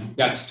 and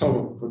that's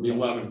total for the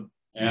 11.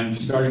 And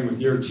starting with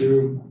year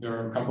 2, there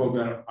are a couple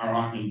that are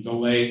on a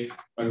delay,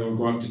 but they'll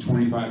go up to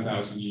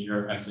 $25,000 a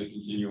year as they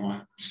continue on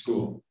for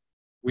school.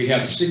 We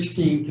have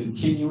 16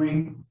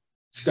 continuing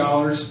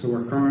scholars who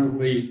are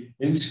currently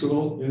in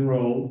school,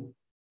 enrolled,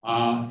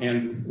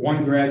 and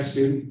 1 grad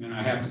student. And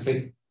I have to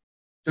take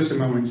just a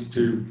moment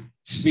to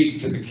speak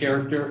to the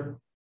character.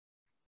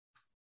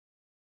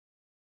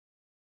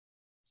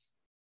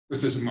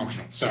 This is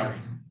emotional, sorry.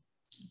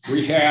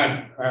 We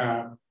had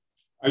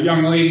a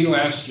young lady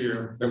last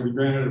year that we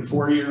granted a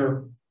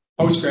 4-year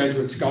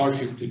postgraduate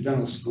scholarship to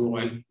dental school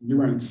at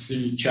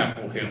UNC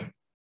Chapel Hill.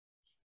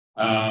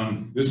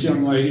 This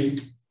young lady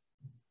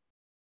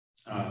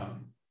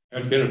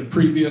had been a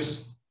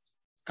previous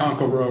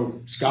Conquer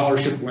Row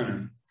scholarship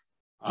winner.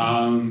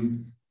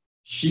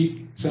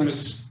 She sent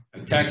us a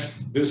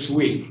text this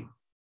week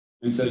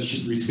and said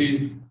she'd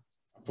received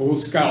a full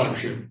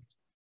scholarship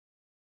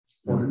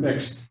for the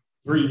next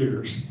 3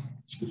 years.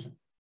 Excuse me.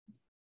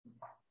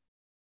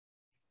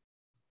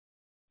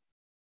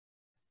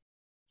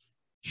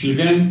 She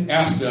then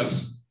asked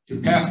us to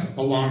pass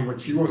along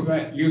what she was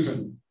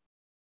using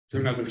to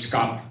another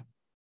scholar.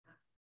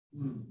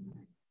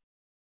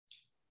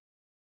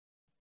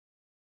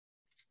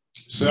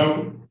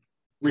 So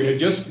we had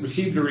just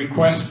received a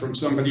request from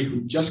somebody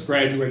who just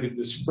graduated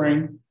this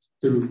spring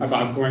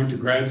about going to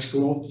grad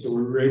school. So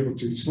we were able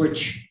to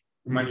switch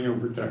the money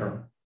over to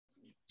her.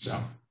 So,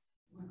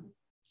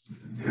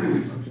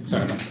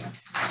 sorry about that.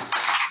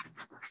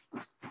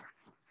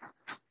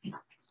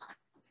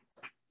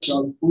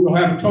 So we will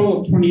have a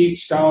total of 28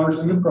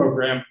 scholars in the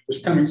program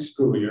this coming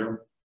school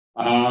year,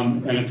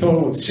 and a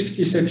total of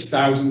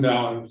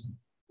 $66,000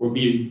 will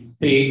be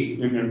paid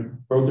in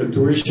both their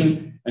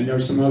tuition, and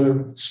there's some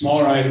other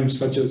smaller items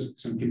such as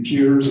some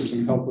computers or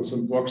some help with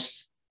some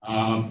books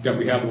that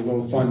we have a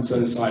little fund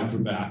set aside for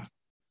that.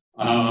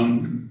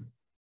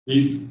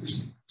 The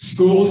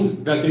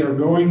schools that they are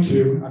going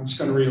to, I'm just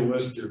going to read a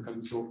list here because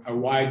it's a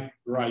wide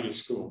variety of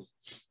schools.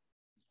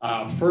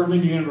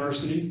 Furman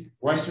University,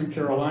 Western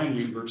Carolina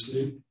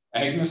University,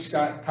 Agnes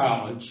Scott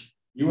College,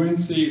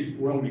 UNC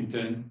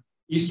Wilmington,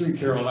 Eastern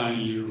Carolina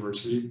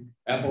University,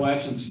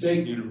 Appalachian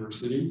State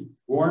University,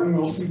 Warren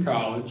Wilson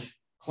College,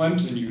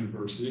 Clemson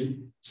University,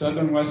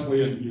 Southern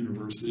Wesleyan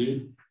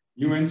University,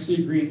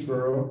 UNC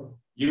Greensboro,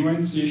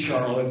 UNC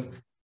Charlotte,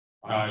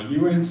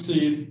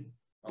 UNC,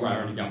 oh, I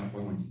already got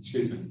the one,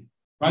 excuse me.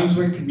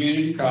 Brunswick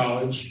Community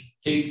College,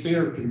 Cape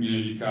Fear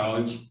Community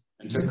College,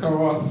 and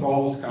Toccoa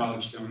Falls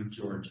College down in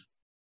Georgia.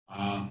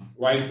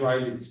 Wide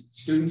variety of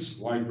students,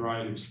 wide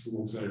variety of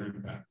schools that are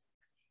impacted.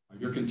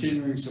 Your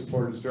continuing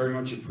support is very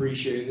much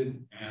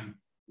appreciated, and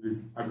we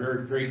are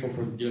very grateful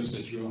for the gifts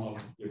that you all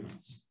have given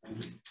us.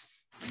 Thank you.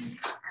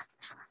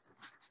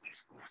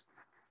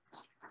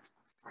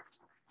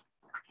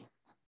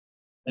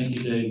 Thank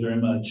you, Dave, very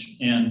much.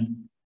 And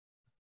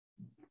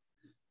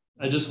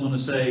I just want to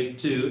say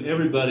to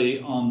everybody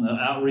on the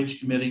outreach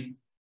committee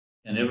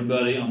and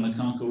everybody on the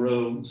Conco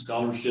Row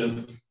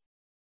Scholarship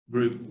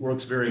group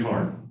works very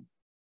hard.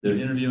 They're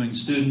interviewing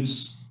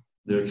students,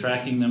 they're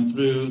tracking them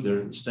through,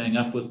 they're staying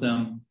up with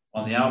them.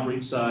 On the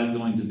outreach side,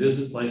 going to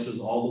visit places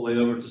all the way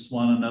over to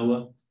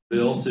Swannanoa,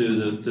 Bill,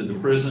 to the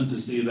prison to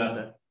see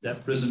about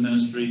that prison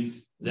ministry,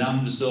 down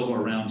into Silva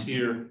around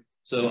here.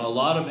 So a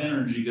lot of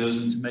energy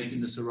goes into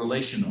making this a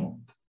relational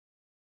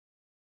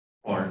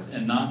part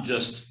and not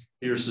just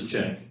here's the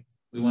check.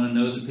 We want to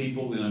know the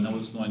people, we want to know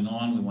what's going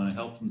on, we want to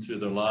help them through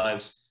their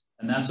lives.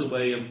 And that's a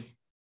way of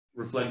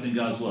reflecting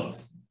God's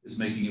love, is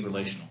making it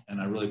relational. And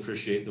I really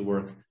appreciate the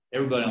work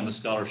everybody on the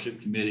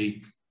scholarship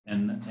committee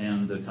and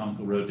the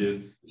Conco Row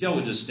do. If y'all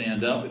would just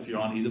stand up if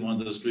you're on either one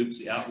of those groups,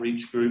 the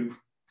outreach group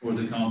or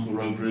the Conco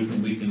Row group,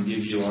 and we can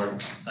give you our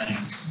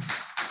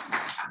thanks.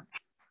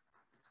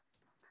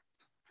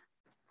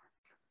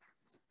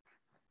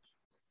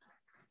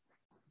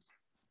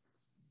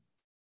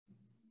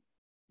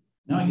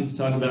 Now I get to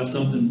talk about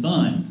something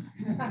fun,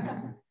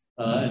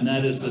 and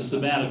that is the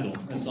sabbatical.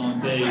 It's on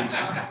page,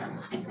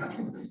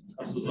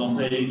 this is on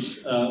page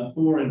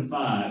 4 and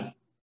 5.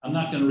 I'm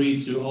not going to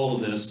read through all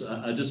of this.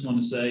 I just want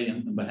to say,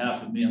 on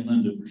behalf of me and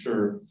Linda, for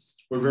sure,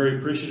 we're very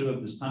appreciative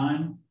of this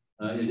time.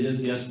 It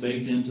is, yes,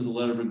 baked into the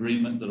letter of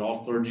agreement that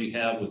all clergy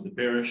have with the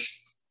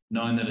parish,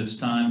 knowing that it's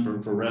time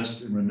for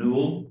rest and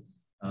renewal.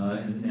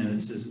 And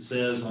it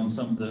says on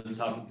some of the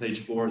top of page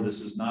 4, this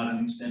is not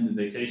an extended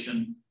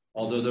vacation,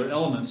 although there are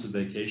elements of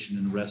vacation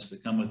and rest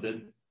that come with it.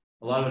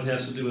 A lot of it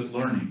has to do with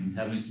learning and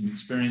having some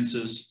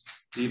experiences,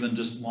 even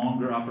just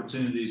longer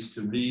opportunities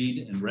to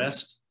read and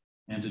rest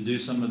and to do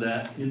some of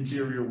that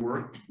interior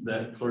work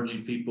that clergy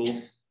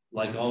people,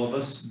 like all of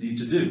us, need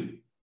to do,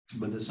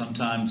 but that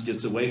sometimes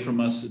gets away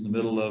from us in the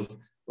middle of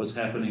what's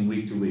happening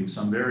week to week.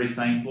 So I'm very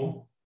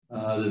thankful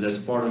that that's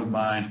part of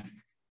my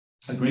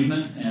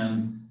agreement,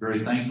 and very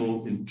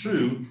thankful and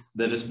true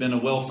that it's been a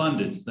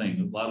well-funded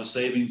thing. A lot of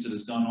savings that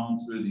has gone on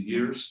through the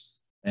years,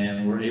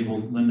 and we're able,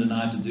 Linda and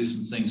I, to do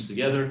some things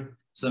together.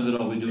 Some of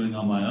it I'll be doing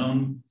on my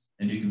own,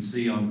 and you can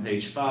see on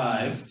page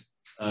 5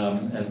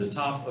 at the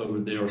top over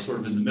there, or sort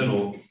of in the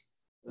middle,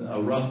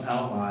 a rough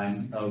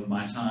outline of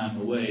my time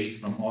away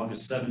from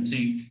August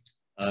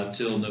 17th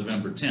till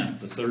November 10th,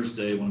 the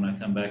Thursday when I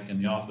come back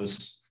in the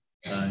office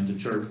into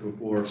church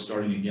before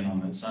starting again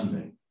on that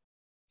Sunday.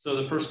 So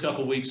the first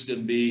couple of weeks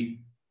could be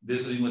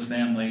visiting with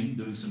family,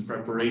 doing some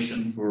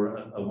preparation for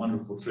a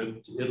wonderful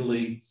trip to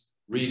Italy,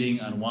 reading,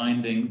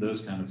 unwinding,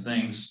 those kind of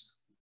things.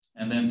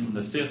 And then from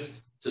the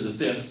 5th to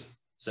the 5th,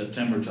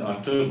 September to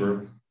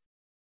October,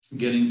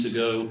 getting to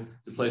go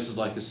to places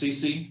like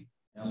Assisi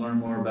and learn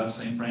more about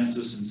St.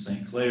 Francis and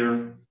St.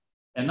 Clare,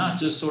 and not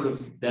just sort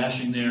of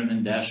dashing there and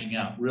then dashing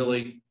out,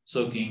 really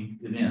soaking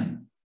it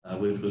in,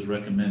 which was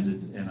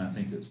recommended, and I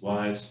think it's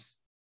wise.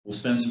 We'll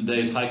spend some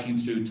days hiking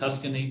through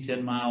Tuscany,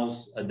 10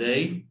 miles a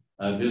day,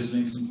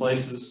 visiting some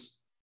places.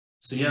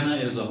 Siena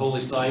is a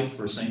holy site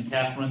for St.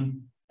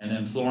 Catherine, and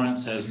then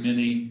Florence has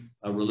many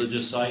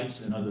religious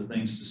sites and other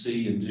things to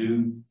see and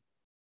do.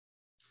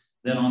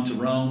 Then on to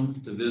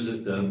Rome to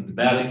visit the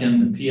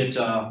Vatican, the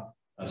Pietà,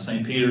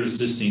 St. Peter's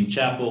Sistine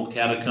Chapel,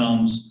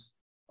 catacombs.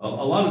 A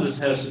lot of this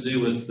has to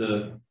do with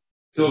the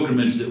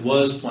pilgrimage that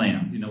was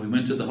planned. You know, we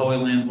went to the Holy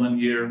Land one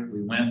year,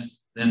 we went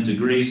then to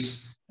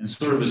Greece, and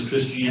sort of as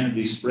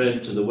Christianity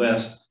spread to the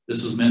West,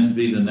 this was meant to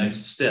be the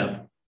next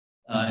step.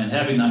 And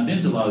having not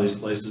been to a lot of these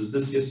places,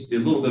 this gets to be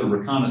a little bit of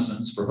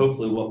reconnaissance for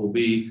hopefully what will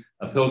be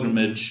a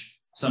pilgrimage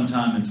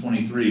sometime in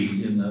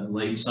 23 in the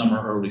late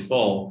summer, early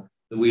fall,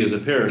 that we as a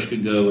parish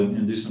could go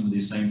and do some of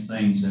these same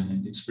things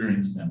and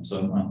experience them.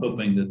 So I'm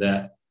hoping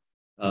that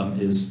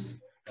is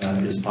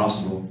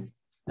possible.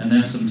 And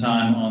then some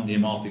time on the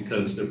Amalfi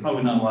Coast. There are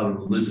probably not a lot of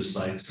religious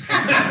sites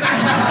on the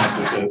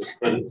Amalfi Coast,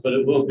 but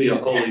it will be a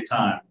holy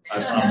time.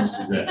 I promise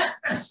you that.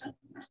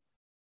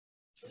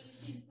 Will you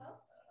see the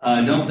Pope?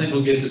 I don't think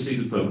we'll get to see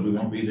the Pope. We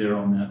won't be there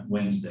on that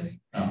Wednesday,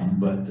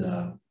 but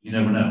you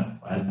never know.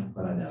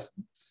 But I doubt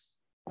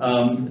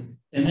it.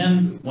 And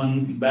then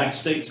when back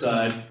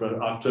stateside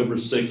for October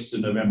 6th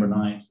to November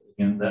 9th,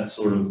 again, that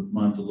sort of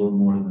month, a little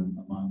more than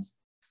a month.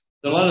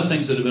 There are a lot of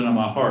things that have been on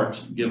my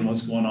heart, given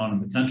what's going on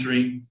in the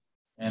country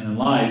and in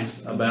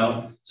life,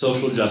 about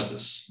social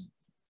justice,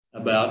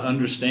 about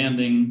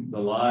understanding the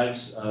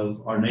lives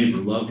of our neighbor.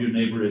 Love your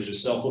neighbor as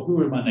yourself. Well,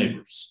 who are my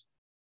neighbors?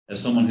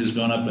 As someone who's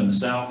grown up in the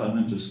South, I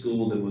went to a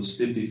school that was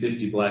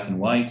 50-50 black and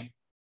white.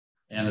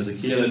 And as a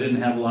kid, I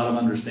didn't have a lot of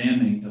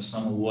understanding of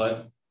some of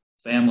what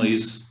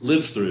families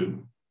live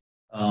through.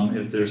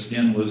 if their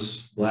skin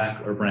was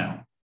black or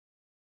brown.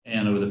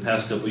 And over the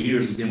past couple of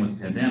years, again, with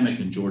the pandemic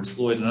and George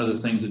Floyd and other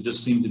things, it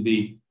just seemed to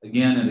be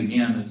again and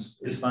again,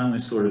 it's finally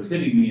sort of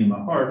hitting me in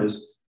my heart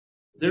is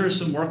there is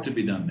some work to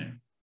be done there.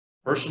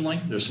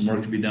 Personally, there's some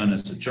work to be done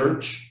as a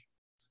church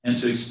and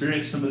to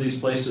experience some of these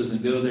places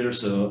and go there.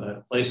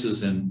 So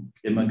places in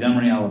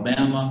Montgomery,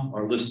 Alabama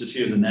are listed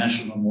here, the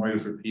National Memorial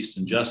for Peace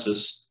and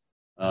Justice,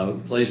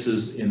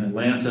 places in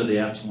Atlanta, the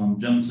Absalom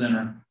Jones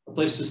Center, a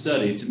place to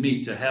study, to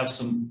meet, to have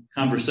some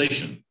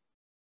conversation,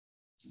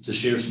 to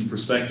share some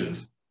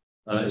perspective.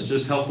 It's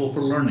just helpful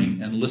for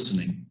learning and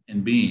listening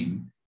and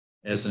being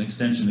as an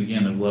extension,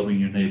 again, of loving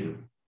your neighbor.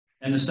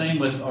 And the same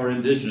with our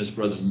indigenous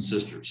brothers and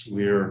sisters.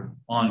 We're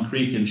on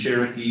Creek and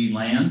Cherokee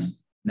land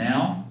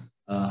now.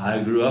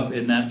 I grew up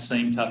in that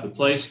same type of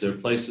place. There are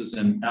places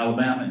in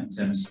Alabama and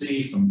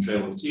Tennessee, from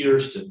Trail of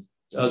Tears to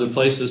other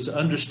places, to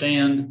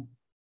understand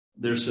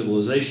their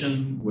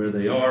civilization, where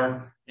they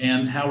are,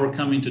 and how we're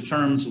coming to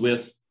terms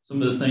with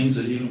some of the things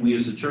that even we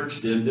as a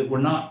church did that were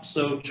not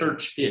so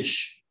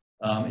church-ish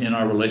in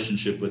our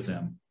relationship with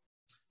them.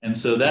 And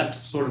so that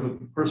sort of a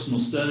personal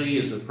study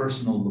is a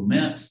personal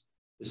lament.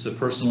 It's a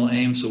personal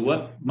aim. So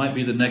what might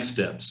be the next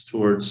steps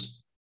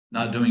towards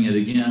not doing it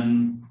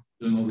again,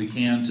 doing what we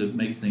can to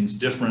make things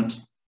different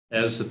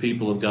as the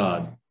people of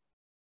God?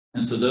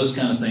 And so those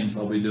kind of things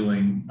I'll be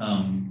doing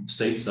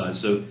stateside.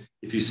 So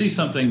if you see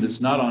something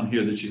that's not on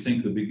here that you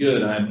think would be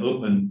good, I'm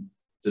open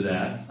to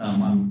that.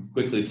 I'm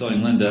quickly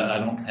telling Linda I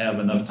don't have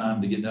enough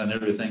time to get done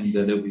everything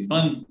that it would be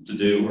fun to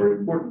do or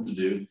important to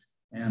do.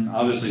 And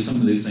obviously some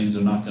of these things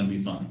are not going to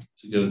be fun,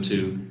 to go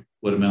to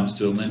what amounts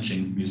to a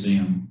lynching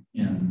museum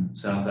in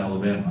South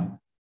Alabama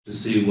to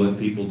see what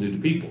people do to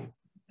people.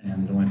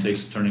 And it only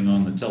takes turning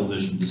on the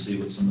television to see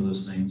what some of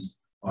those things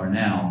are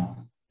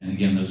now. And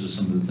again, those are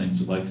some of the things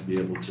we'd like to be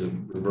able to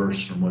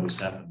reverse from what has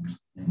happened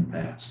in the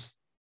past.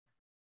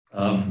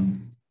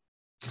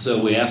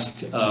 So we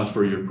ask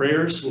for your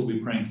prayers. We'll be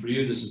praying for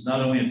you. This is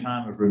not only a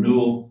time of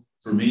renewal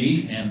for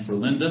me and for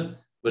Linda,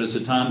 but it's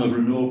a time of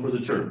renewal for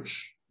the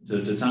church.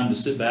 To time to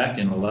sit back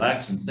and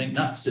relax and think,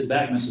 not sit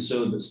back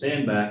necessarily, but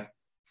stand back,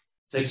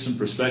 take some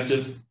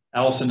perspective.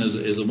 Allison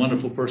is a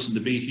wonderful person to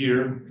be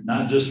here,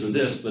 not just for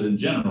this, but in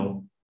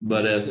general,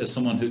 but as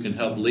someone who can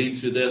help lead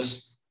through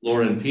this.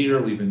 Laura and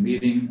Peter, we've been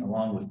meeting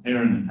along with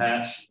Perrin and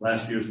Patch,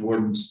 last year's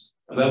wardens,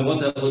 about what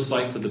that looks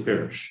like for the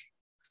parish.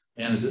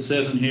 And as it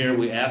says in here,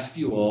 we ask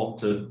you all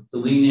to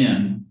lean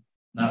in,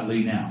 not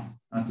lean out.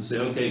 Not to say,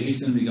 okay, he's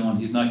going to be gone,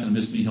 he's not going to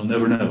miss me, he'll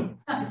never know.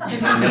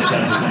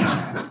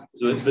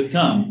 So, but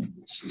come,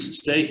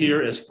 stay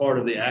here as part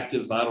of the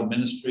active, vital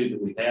ministry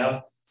that we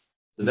have.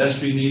 The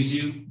vestry needs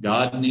you,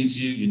 God needs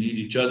you, you need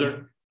each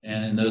other,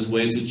 and in those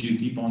ways that you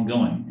keep on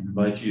going. I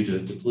invite you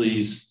to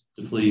please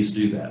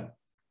do that.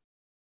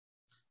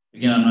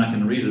 Again, I'm not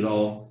going to read it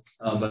all,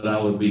 but I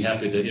would be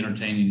happy to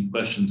entertain any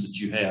questions that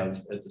you have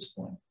at this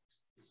point.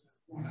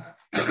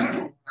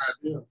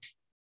 Idea.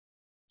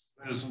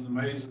 There's an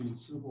amazing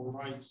civil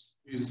rights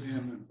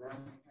museum in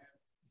Birmingham,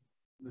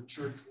 the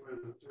church where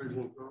the 3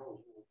 little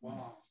girls were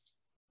bombed.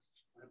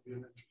 That'd be an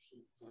interesting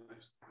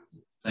place.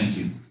 Thank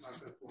you.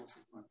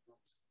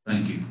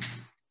 Thank you.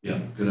 Yeah,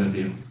 good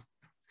idea.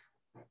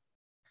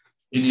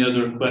 Any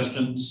other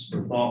questions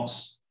or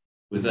thoughts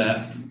with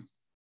that?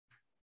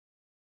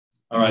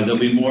 All right, there'll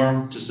be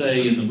more to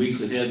say in the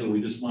weeks ahead, but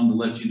we just wanted to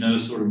let you know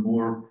sort of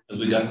more as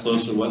we got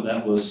closer what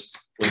that was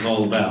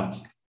all about.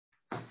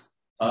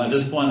 At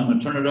this point, I'm going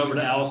to turn it over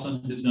to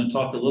Allison, who's going to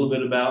talk a little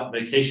bit about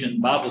Vacation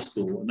Bible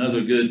School,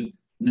 another good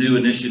new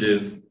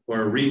initiative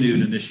or a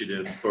renewed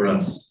initiative for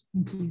us.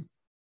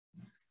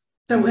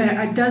 So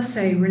it does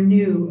say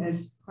renew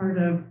as part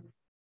of,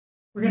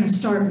 we're going to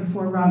start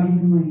before Rob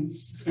even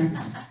leaves.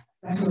 That's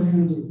what we're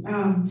going to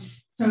do.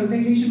 So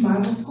Vacation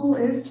Bible School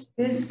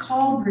is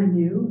called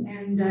Renew,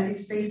 and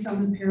it's based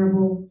on the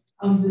parable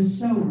of the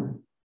sower.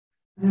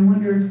 And I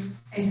wonder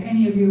if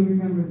any of you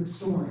remember the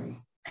story.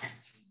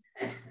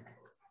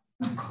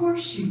 Of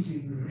course you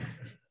do.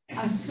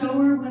 A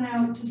sower went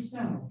out to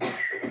sow,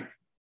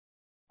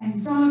 and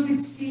some of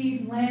his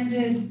seed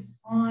landed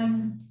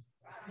on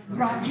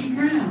rocky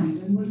ground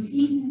and was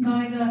eaten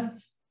by the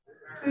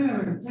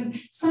birds, and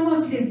some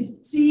of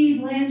his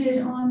seed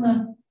landed on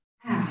the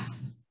path,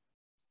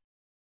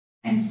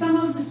 and some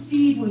of the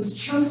seed was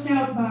choked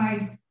out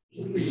by,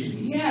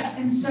 yes,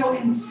 and some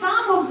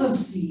of the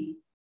seed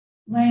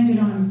landed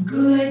on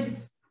good,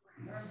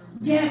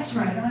 yeah, that's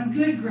right, on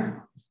good ground.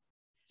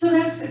 So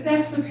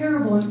that's the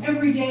parable. And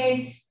every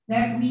day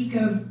that week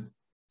of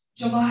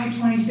July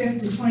 25th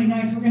to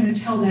 29th, we're going to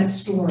tell that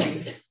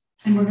story.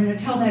 And we're going to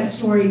tell that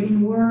story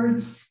in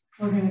words.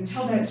 We're going to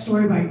tell that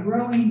story by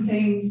growing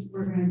things.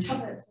 We're going to tell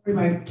that story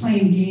by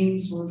playing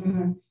games. We're going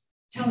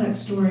to tell that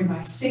story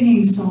by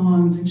singing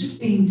songs and just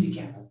being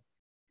together.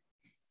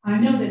 I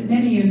know that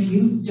many of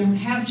you don't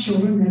have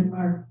children that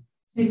are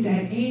at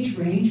that age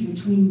range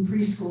between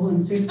preschool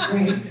and 5th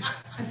grade,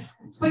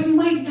 but you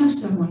might know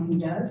someone who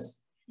does.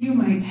 You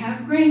might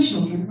have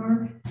grandchildren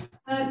or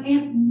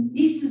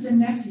nieces and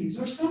nephews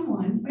or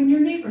someone in your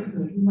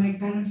neighborhood who might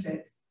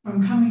benefit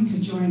from coming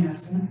to join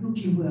us, and I hope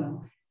you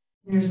will.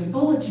 There's a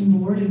bulletin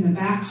board in the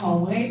back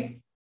hallway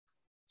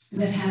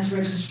that has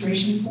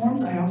registration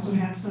forms. I also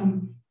have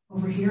some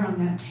over here on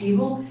that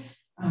table.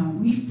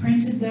 We've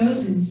printed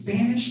those in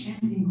Spanish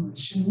and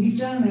English, and we've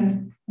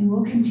done and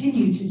will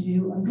continue to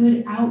do a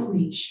good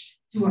outreach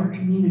to our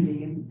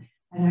community.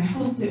 And I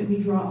hope that we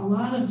draw a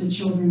lot of the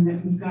children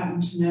that we've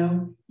gotten to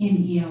know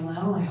in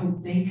ELL. I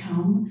hope they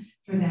come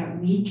for that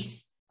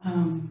week.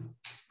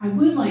 I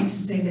would like to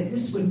say that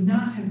this would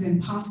not have been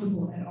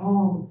possible at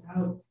all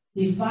without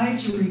the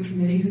advisory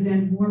committee, who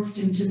then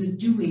morphed into the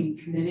doing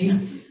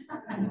committee.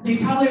 They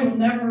probably will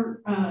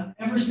never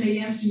ever say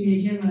yes to me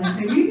again when I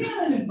say, we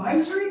got an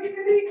advisory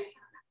committee?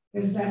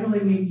 Because that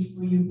really means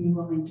will you be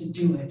willing to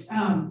do it?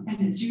 And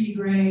then Judy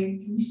Gray,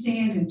 can you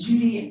stand? And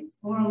Judy and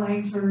Laura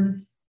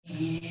Langford,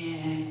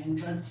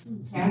 and let's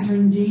see,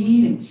 Catherine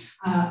Dean,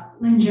 and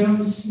Lynn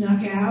Jones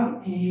snuck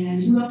out,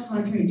 and who else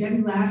like me?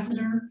 Debbie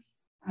Lassiter,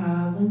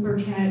 Lynn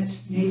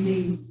Burkett,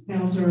 Maisie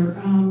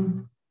Belzer.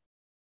 I'm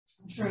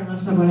sure I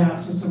left someone out,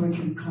 so someone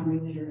can call me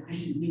later. I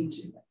didn't mean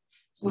to. But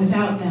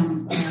without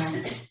them,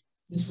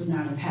 this would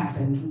not have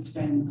happened. It's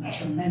been a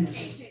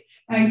tremendous.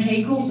 And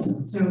Kay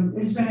Coulson. So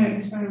it's been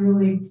a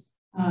really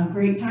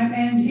great time.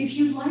 And if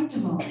you'd like to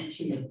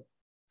volunteer,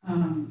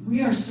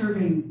 we are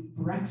serving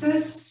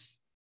breakfast,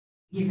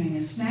 giving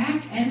a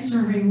snack, and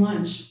serving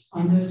lunch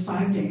on those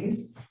 5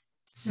 days.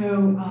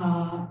 So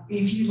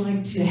if you'd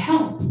like to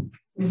help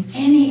with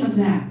any of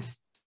that,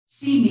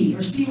 see me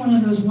or see one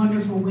of those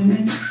wonderful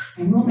women,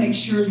 and we'll make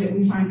sure that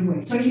we find a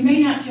way. So you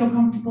may not feel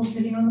comfortable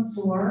sitting on the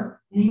floor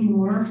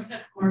anymore,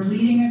 or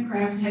leading a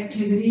craft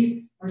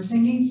activity, or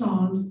singing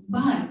songs,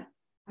 but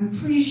I'm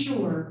pretty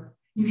sure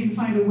you can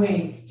find a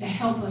way to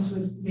help us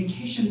with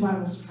Vacation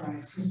Bible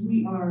Surprise, because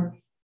we are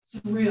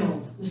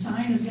thrilled. The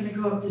sign is going to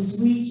go up this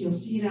week. You'll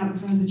see it out in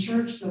front of the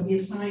church. There'll be a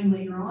sign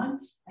later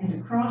on at the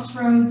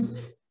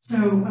crossroads.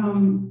 So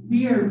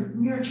we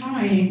are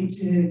trying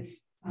to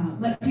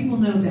let people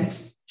know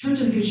that Church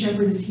of the Good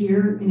Shepherd is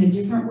here in a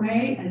different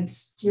way.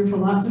 It's here for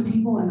lots of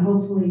people, and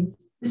hopefully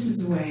this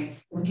is a way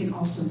we can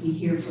also be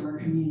here for our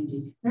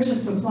community. There's a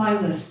supply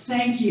list.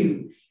 Thank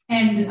you.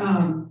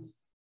 And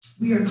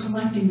we are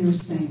collecting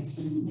those things.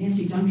 And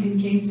Nancy Duncan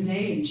came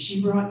today, and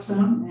she brought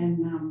some.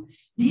 And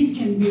these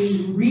can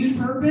be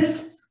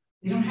repurposed.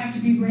 They don't have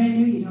to be brand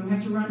new. You don't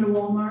have to run to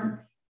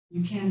Walmart.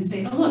 You can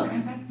say, oh, look,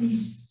 I've got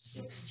these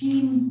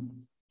 16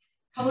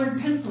 colored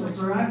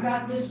pencils, or I've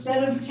got this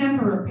set of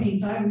tempera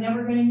paints I'm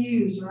never going to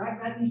use, or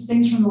I've got these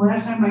things from the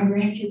last time my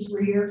grandkids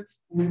were here,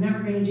 and we're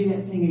never going to do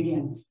that thing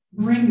again.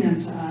 Bring them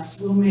to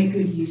us. We'll make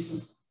good use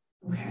of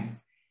them. Okay.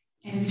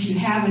 And if you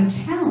have a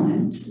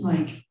talent,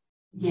 like,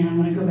 again, I'm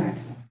going to go back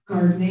to that.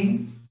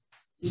 Gardening,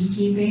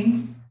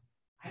 beekeeping,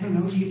 I don't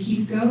know, do you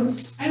keep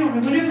goats? I don't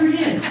know, whatever it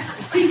is.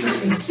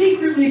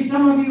 Secretly,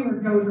 some of you are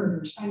goat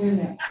herders. I know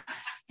that.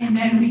 And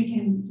then we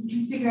can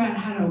figure out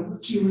how to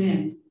work you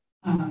in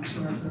to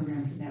our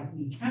program for that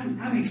week.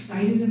 I'm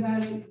excited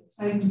about it,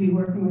 excited to be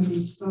working with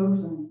these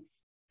folks.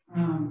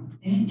 And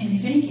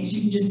if any case,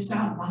 you can just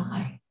stop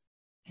by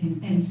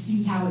and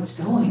see how it's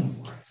going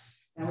for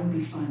us. That would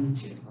be fun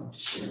too. Hope to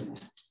share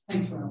that.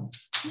 Thanks, Rob.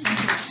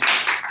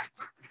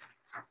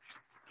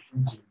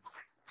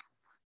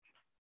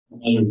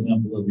 Another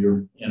example of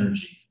your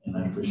energy, and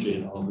I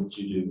appreciate all that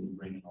you do in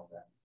bringing all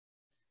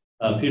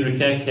that. Peter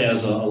Keck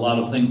has a lot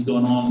of things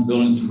going on,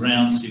 buildings and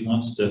grounds. He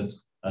wants to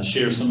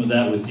share some of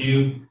that with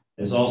you.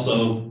 There's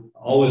also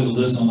always a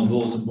list on the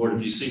bulletin board.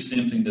 If you see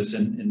something that's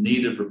in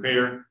need of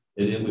repair,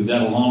 we've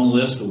got a long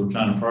list, but we're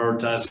trying to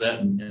prioritize that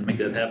and make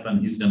that happen.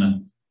 He's going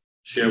to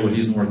share what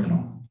he's been working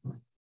on.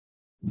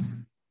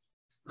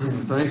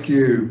 Thank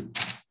you.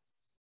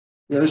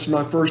 Yeah, this is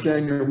my first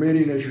annual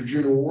meeting as your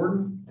junior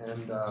warden,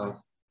 and I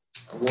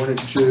wanted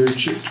to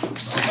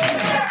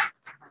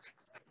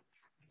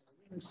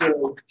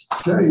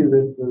tell you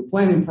that the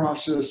planning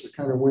process that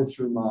kind of went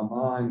through my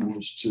mind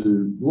was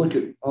to look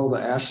at all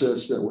the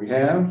assets that we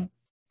have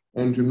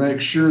and to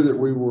make sure that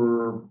we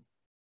were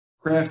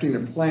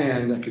crafting a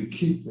plan that could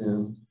keep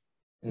them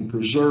and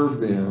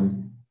preserve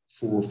them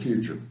for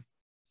future.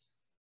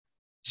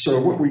 So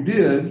what we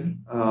did,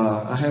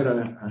 I had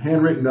a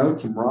handwritten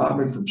note from Rob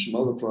and from some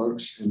other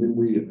folks, and then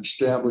we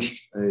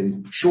established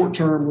a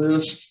short-term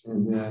list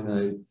and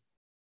then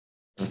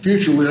a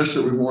future list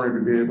that we wanted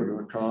to be able to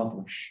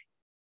accomplish.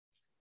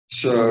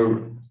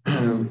 So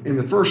in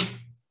the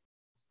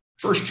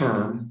first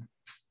term,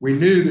 we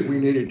knew that we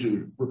needed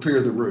to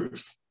repair the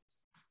roof.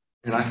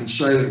 And I can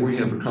say that we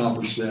have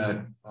accomplished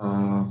that,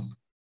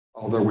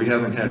 although we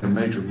haven't had a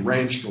major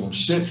rainstorm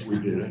since we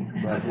did it,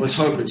 but let's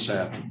hope it's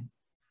happened.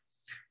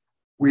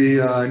 We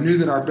knew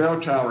that our bell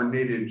tower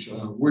needed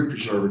wood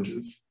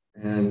preservative,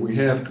 and we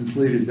have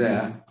completed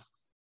that.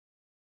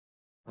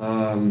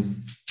 The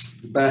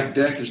back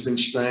deck has been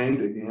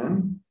stained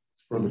again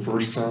for the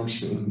first time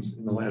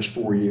in the last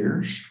 4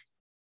 years.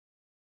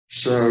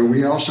 So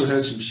we also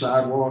had some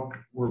sidewalk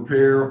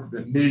repair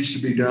that needs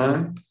to be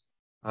done.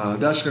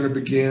 That's going to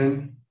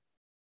begin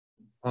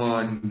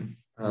on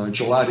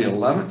July the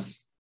 11th.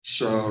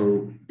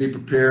 So be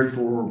prepared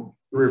for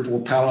 3 or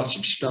 4 pallets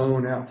of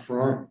stone out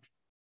front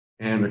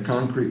and a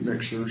concrete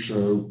mixer.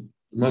 So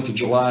the month of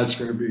July, it's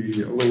going to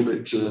be a little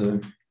bit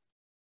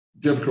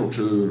difficult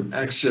to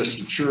access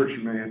the church.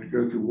 You may have to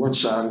go through one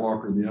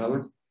sidewalk or the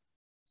other.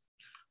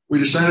 We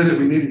decided that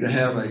we needed to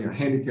have a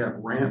handicap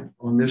ramp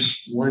on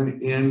this one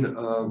end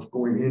of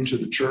going into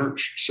the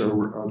church, so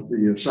of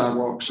the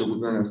sidewalk. So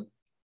we're going to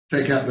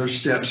take out those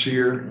steps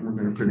here, and we're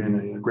going to put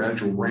in a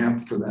gradual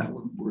ramp for that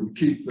one. We're going to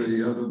keep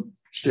the other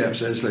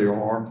steps as they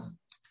are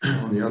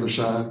on the other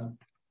side.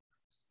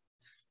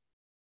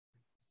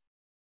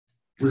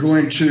 We're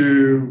going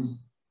to,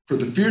 for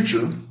the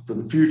future,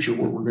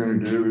 what we're going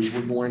to do is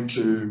we're going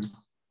to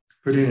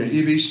put in an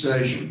EV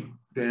station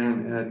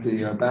down at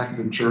the back of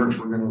the church.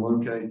 We're going to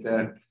locate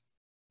that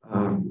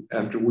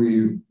after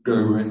we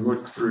go and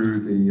look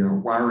through the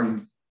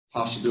wiring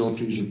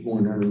possibilities of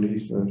going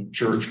underneath the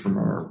church from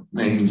our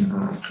main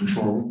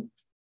control.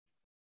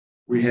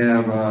 We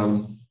have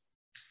the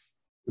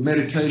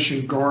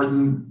meditation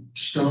garden,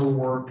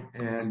 stonework,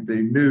 and the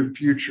new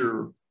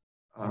future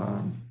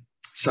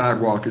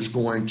sidewalk is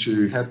going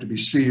to have to be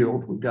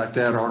sealed. We've got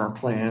that on our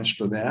plans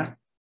for that.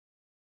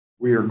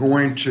 We are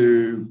going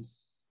to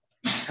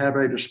have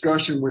a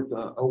discussion with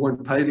the Owen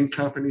Paving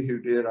Company who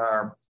did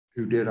our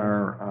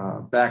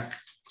back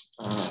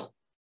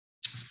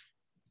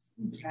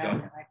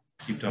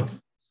Keep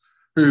talking.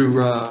 Who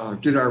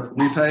did our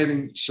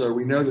repaving. So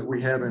we know that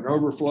we have an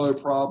overflow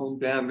problem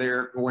down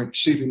there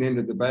seeping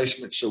into the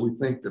basement. So we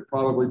think that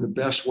probably the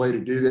best way to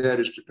do that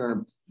is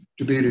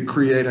to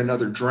create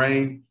another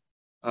drain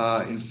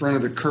in front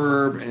of the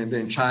curb and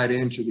then tie it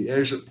into the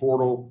exit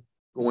portal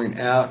going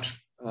out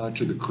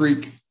to the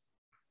creek.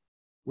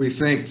 We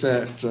think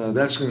that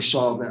that's going to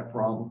solve that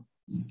problem.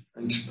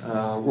 And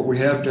what we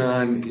have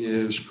done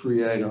is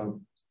create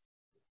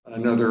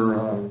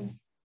another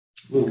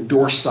little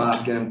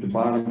doorstop down at the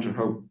bottom to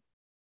help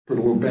put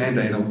a little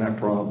Band-Aid on that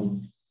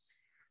problem.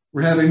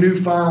 We have a new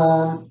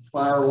fire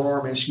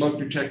alarm and smoke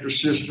detector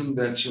system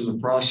that's in the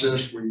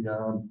process. We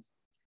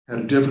had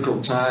a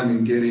difficult time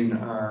in getting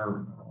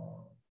our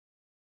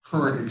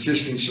current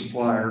existing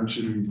supplier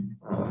to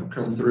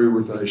come through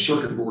with a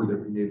circuit board that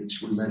we needed.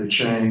 So we made a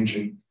change,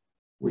 and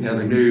we have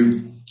a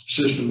new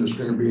system that's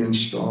going to be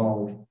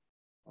installed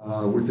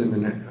within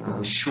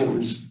the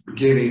shortest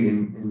beginning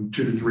in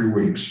 2 to 3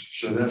 weeks.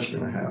 So that's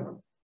going to happen.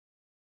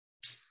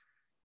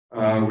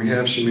 We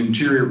have some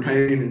interior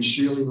painting and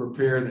ceiling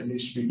repair that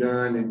needs to be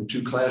done in the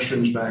 2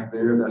 classrooms back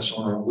there. That's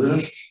on our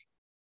list.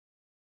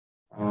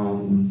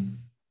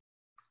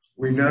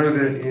 We know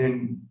that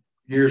in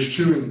years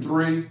 2 and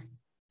 3,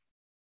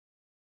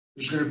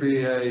 there's going to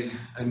be a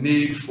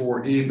need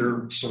for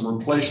either some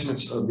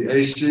replacements of the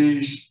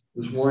ACs.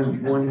 There's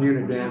one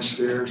unit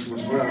downstairs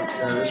was well.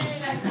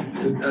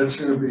 That's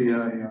going to be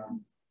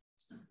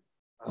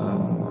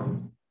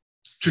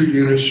 2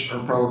 units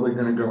are probably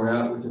going to go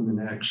out within the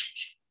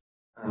next,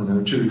 I don't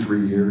know, 2 to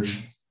 3 years.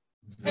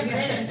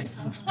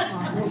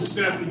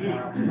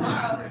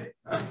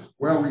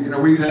 Well,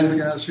 we've had the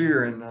guys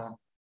here, and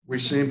we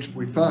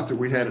thought that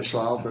we had it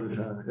solved, but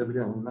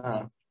evidently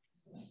not.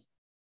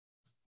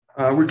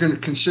 We're going to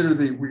consider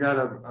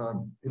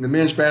in the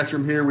men's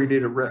bathroom here, we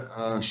need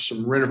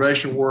some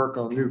renovation work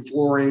on new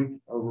flooring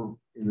over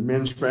in the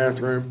men's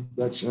bathroom.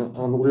 That's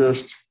on the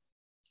list.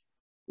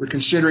 We're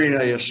considering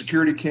a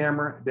security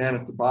camera down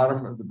at the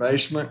bottom of the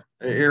basement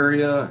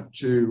area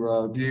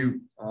to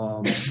view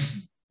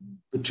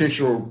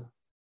potential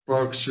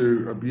folks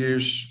who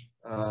abuse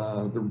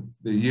the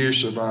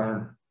use of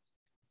our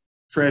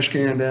trash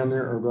can down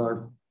there, of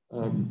our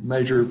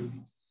major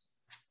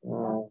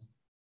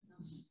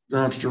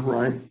dumpster,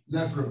 right? Is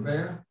that for a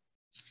bear?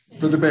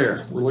 For the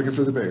bear. We're looking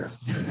for the bear.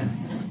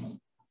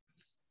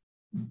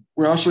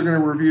 We're also going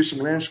to review some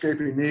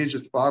landscaping needs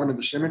at the bottom of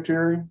the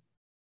cemetery.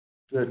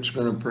 That's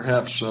going to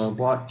perhaps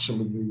block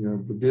some of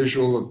the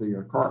visual of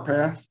the cart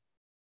path.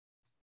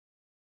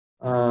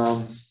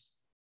 Bell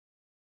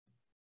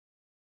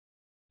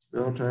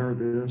tower,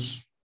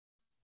 this.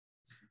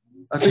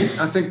 I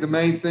think the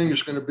main thing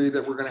is going to be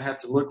that we're going to have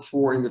to look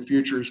for in the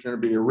future is going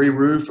to be a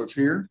re-roof of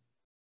here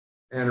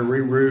and a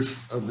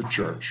re-roof of the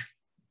church.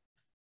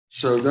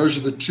 So those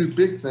are the 2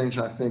 big things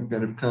I think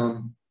that have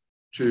come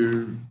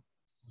to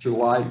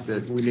light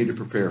that we need to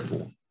prepare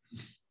for.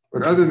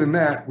 But other than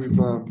that,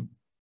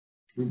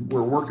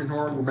 we're working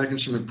hard. We're making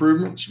some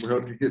improvements. We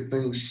hope to get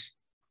things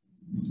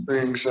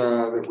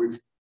that we've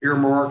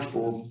earmarked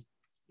for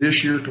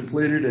this year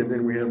completed, and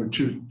then we have a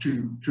 2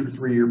 to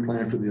 3 year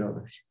plan for the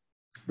others.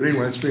 But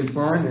anyway, it's been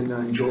fun, and I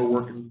enjoy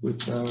working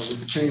with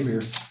the team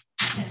here.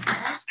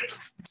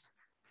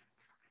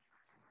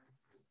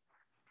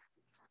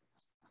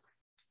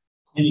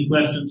 Any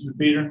questions for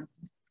Peter?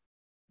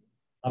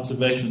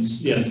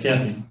 Observations? Yes,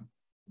 Kathy.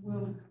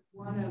 Will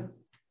one of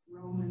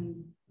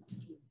Roman's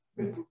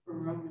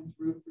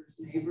roofer's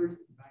neighbors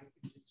invite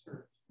you to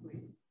church,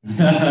 please?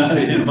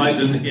 Invite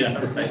them, yeah,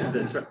 right.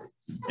 That's right.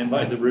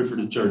 Invite the roofer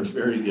to church.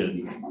 Very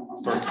good.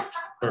 Perfect.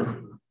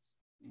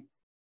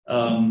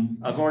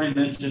 I've already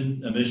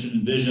mentioned a mission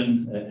and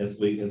vision as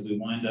we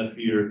wind up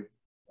here.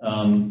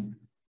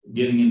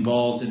 Getting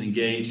involved and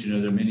engaged,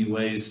 there are many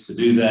ways to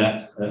do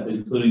that,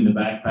 including the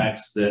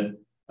backpacks that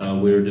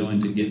we're doing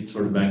to get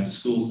sort of back to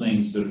school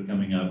things that are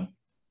coming up.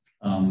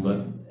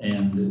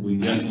 And we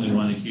definitely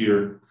want to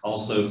hear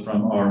also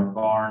from our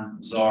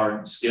barn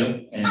czar,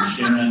 Skip, and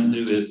Sharon,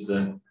 who is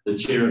the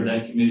chair of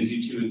that committee. If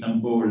you two would come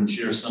forward and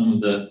share some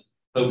of the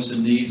hopes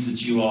and needs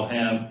that you all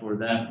have for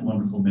that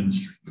wonderful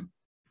ministry.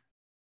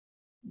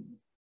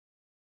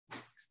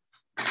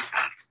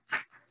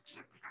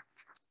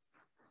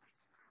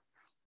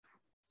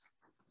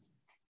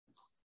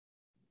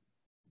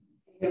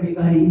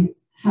 Everybody,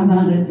 how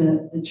about it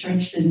the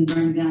church didn't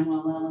burn down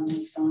while Ellen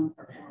was gone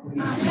for 4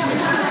 weeks?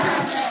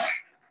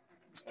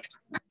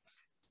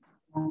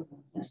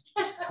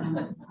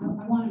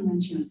 I want to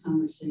mention a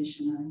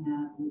conversation I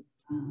had with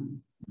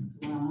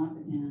Rob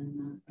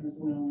and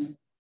Will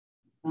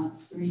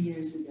about 3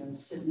 years ago,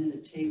 sitting at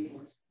a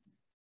table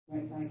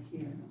right back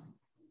here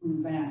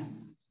in the back,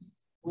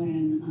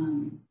 when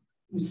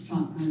I was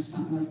talking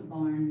about the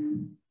barn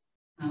and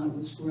how it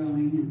was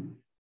growing, and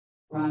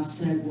Rob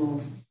said,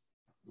 well,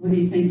 what do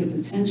you think the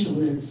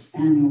potential is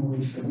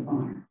annually for the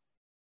barn?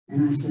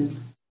 And I said,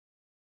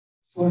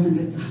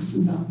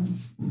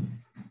 $400,000.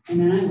 And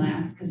then I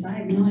laughed because I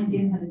had no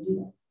idea how to do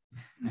that.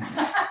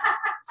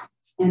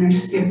 And our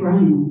Skip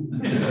Ryan.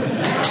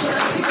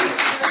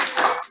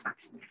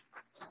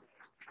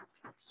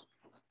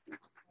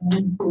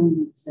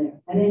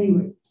 At any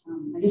rate,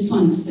 I just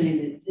want to say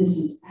that this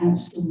is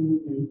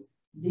absolutely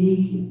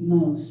the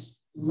most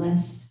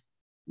blessed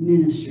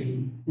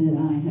ministry that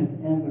I have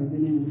ever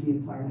been able to be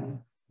a part of.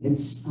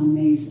 It's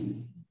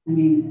amazing. I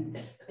mean,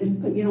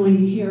 when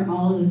you hear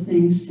all of the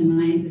things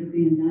tonight that are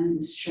being done in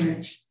this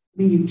church,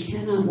 I mean, you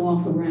cannot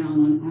walk around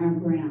on our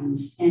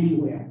grounds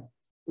anywhere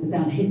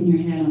without hitting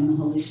your head on the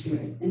Holy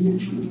Spirit. Isn't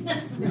that true?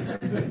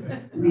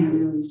 I mean, it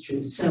really is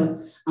true. So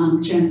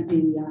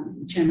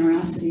the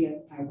generosity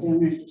of our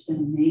donors has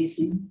been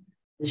amazing.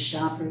 The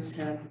shoppers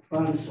have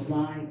brought us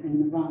alive,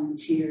 and the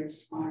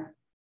volunteers are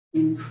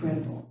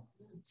incredible.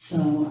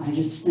 So I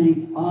just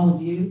thank all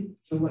of you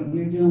for what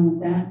you're doing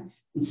with that.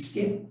 And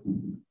Skip,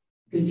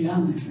 good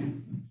job, my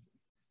friend.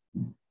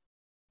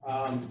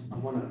 I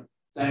want to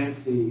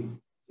thank the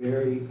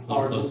very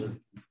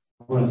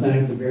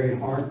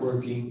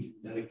hardworking,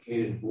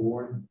 dedicated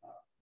board,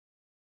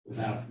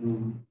 without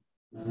whom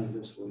none of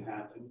this would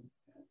happen.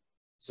 And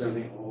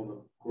certainly all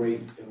the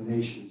great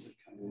donations that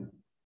come in.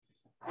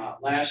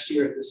 Last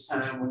year at this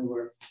time, we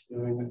were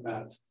doing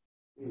about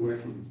anywhere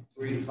from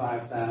 $3,000 to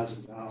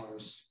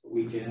 $5,000 a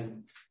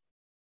weekend.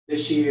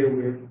 This year,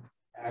 we're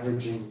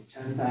averaging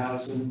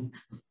 10,000.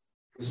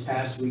 This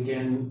past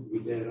weekend, we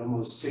did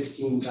almost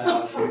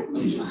 16,000,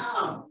 which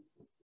is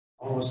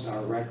almost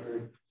our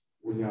record.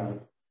 We are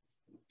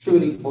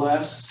truly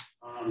blessed.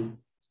 I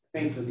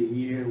think for the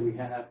year, we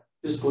have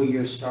fiscal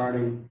year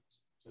starting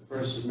the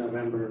 1st of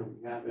November,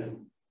 we have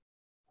been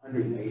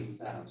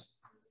 180,000.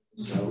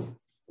 So,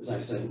 as I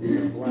said, we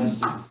are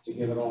blessed to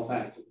give it all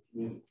back to the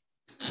community.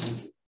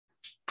 Thank you.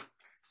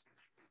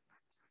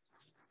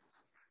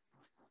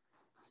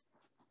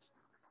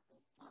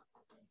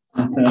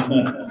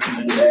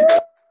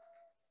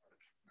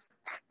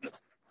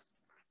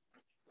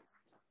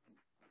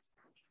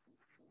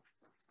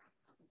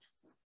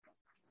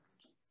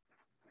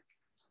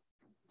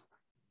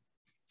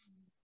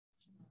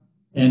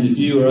 And if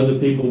you or other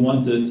people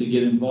want to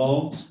get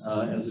involved,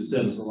 as we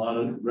said, there's a lot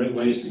of great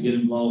ways to get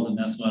involved, and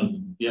that's one of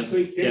them. Yes,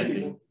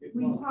 Kathy.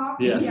 We talk,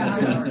 yeah.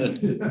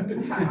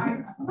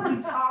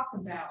 We talk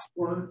about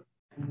work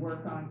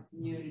on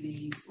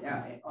communities,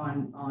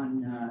 on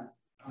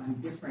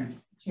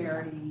different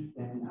charities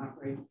and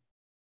operations.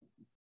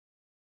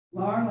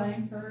 Laura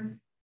Langford,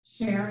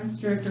 Sharon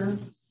Stricker,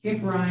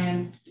 Skip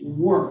Ryan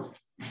work,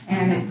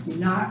 and it's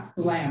not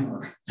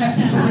glamour.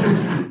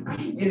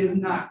 It is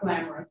not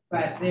glamorous,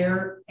 but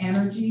their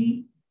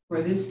energy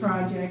for this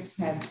project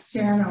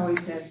Sharon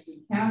always says,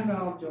 we count it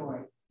all joy,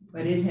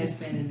 but it has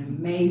been an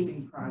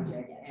amazing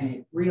project, and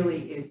it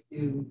really is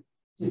due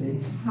to the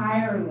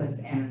tireless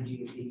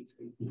energy of these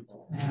three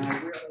people. And I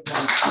really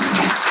want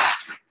to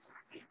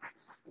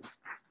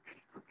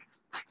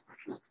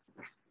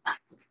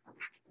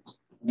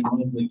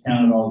When we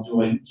count it all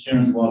joy,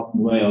 Sharon's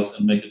walking away. I was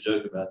going to make a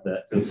joke about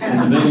that because in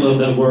the middle of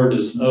that word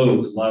is no,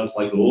 because a lot of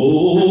like,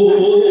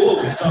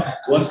 oh, so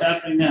what's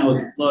happening now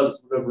with the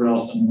floods, whatever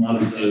else, and a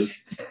lot of those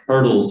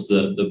hurdles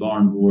that the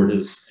barn board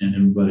has and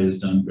everybody has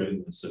done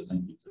greatly. So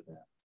thank you for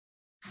that.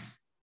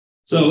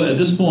 So at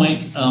this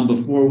point,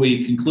 before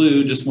we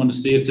conclude, just want to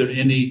see if there are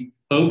any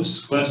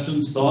hopes,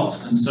 questions,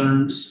 thoughts,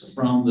 concerns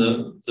from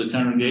the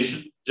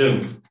congregation. Joe,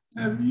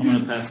 I'm going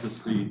to pass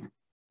this to you.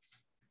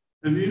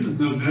 Have you,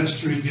 the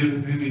vestry,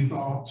 given any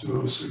thought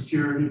to a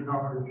security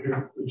guard here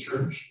at the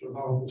church with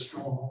all this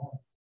going on?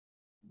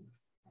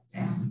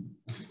 Yeah.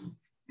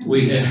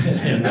 We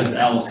have, that's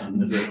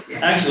Allison, is it?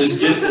 Actually,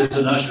 Skip is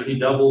an usher. He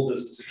doubles as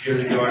a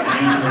security guard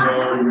and the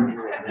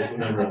guard,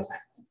 whatever else.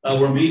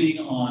 We're meeting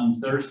on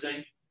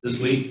Thursday this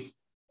week,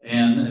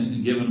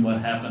 And given what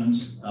happened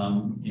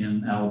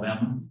in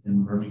Alabama,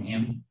 in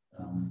Birmingham,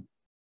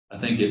 I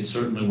think it's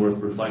certainly worth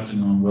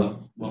reflecting on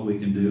what we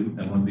can do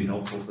and would be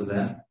helpful for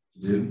that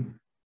to do.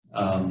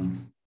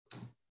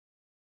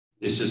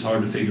 It's just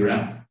hard to figure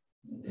out,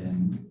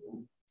 and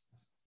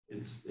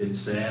it's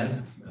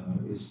sad,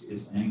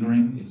 it's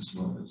angering, it's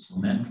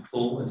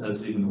lamentful, if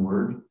that's even a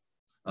word,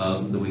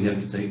 that we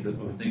have to take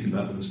or think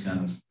about those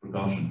kind of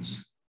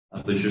precautions.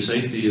 But your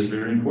safety is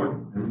very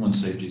important. Everyone's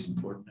safety is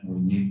important, and we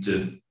need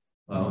to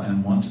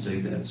and want to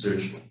take that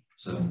seriously.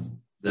 So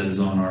that is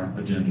on our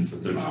agenda for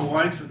Thursday. My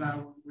wife and I,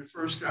 when we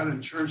first got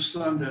in church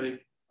Sunday,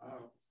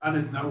 I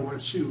didn't know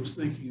what she was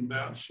thinking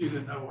about. She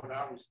didn't know what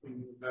I was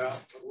thinking about,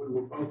 but we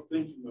were both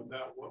thinking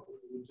about what we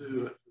would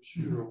do if the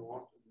shooter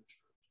walked in the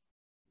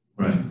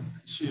church. Right.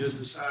 She had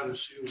decided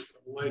she was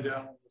going to lay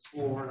down on the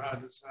floor, and I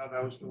decided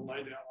I was going to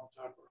lay down on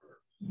top of her.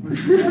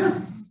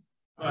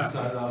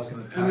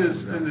 And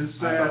it's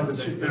sad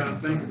that you got to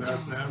think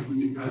about that when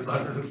you go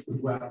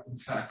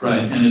to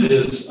right, and it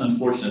is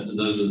unfortunate that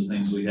those are the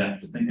things we have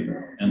to think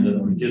about, and that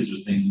our kids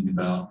are thinking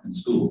about in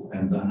school.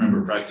 And I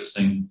remember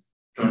practicing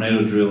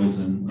tornado drills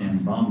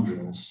and bomb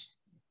drills,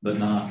 but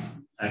not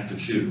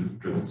active shooter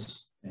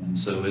drills. And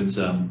so it's,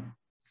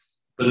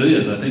 but it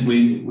is. I think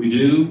we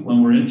do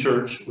when we're in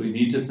church. We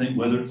need to think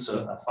whether it's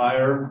a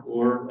fire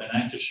or an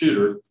active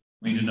shooter.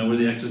 We need to know where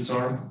the exits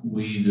are.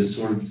 We need to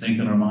sort of think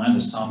in our mind,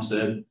 as Tom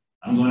said,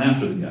 I'm going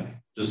after the guy,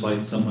 just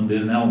like someone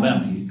did in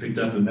Alabama. He picked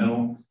up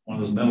one of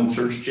those metal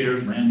church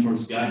chairs, ran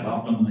towards the guy,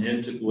 bopped him on the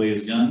head, took away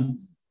his gun.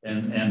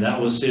 And that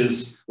was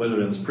his,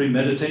 whether it was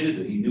premeditated,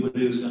 that he knew what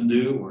he was going to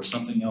do, or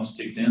something else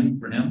kicked in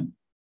for him.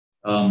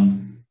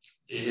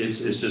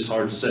 It's just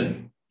hard to say.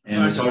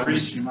 And it's hard to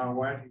reach my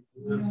wife.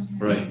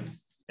 Right.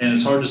 And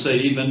it's hard to say,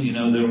 even,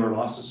 there were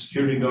lots of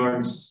security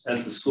guards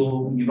at the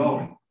school in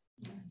Uvalde,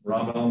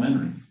 Robb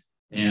Elementary.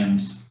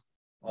 And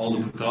all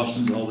the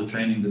precautions, all the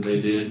training that they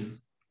did,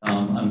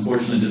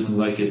 unfortunately didn't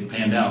look like it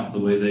panned out the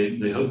way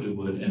they hoped it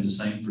would, and the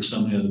same for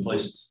so many other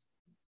places.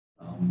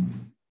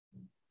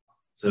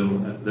 So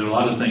there are a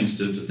lot of things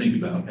to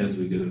think about as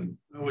we go.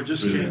 No, we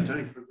just can't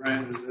take for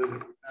granted that it would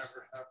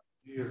never happen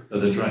here. Oh,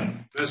 that's right.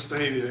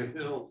 Vestavia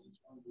Hills is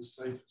one of the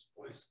safest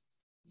places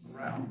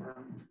around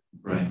Birmingham.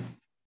 Right.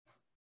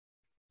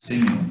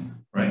 Seemingly,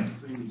 right?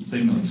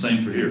 Seemingly,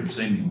 same for here,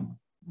 seemingly.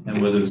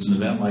 And whether it's an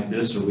event like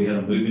this, or we had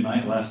a movie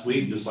night last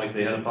week, just like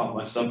they had a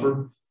potluck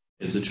supper,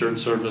 it's a church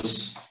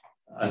service.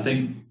 I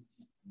think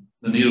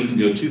the needle can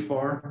go too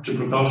far to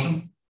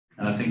precaution,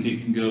 and I think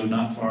it can go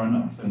not far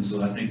enough. And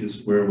so I think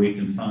it's where we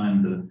can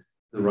find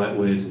the right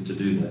way to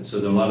do that. So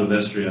there are a lot of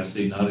vestry I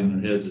see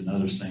nodding their heads, and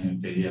others saying,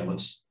 okay, yeah,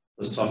 let's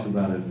talk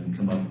about it and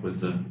come up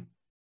with a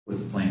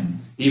plan.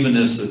 Even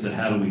this as to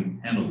how do we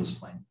handle this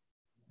plan,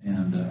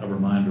 and a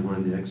reminder where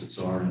the exits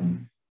are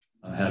and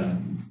how to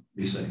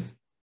be safe.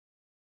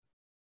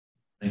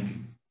 Thank you.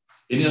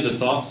 Any other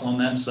thoughts on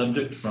that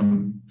subject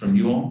from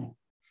you all?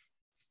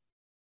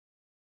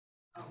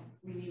 Oh,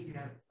 we need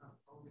a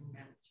folding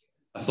metal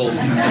chair. A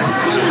folding metal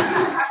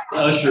chair. The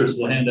ushers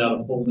will hand out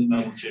a folding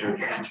metal chair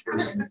to each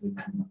person as they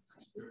come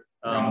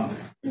up.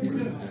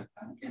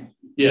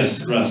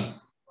 Yes,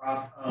 Russ.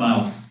 Rob,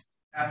 Miles.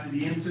 After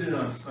the incident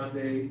on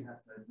Sunday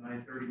at the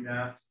 9:30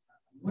 Mass,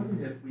 I'm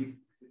wondering if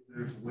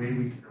there's a way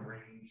we can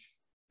arrange,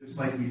 just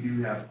like we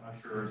do have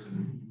ushers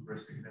and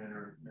Eucharistic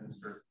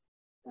ministers,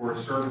 for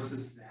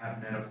services to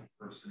have medical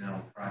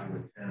personnel try to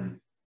attend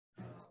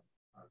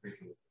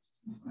ritual.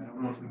 I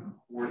don't know if we can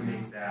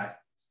coordinate that,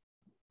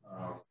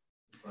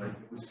 but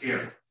it was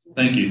scary.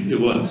 Thank you.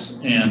 It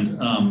was, and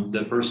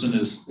that person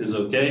is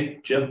okay.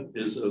 Chip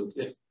is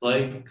okay.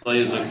 Clay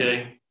is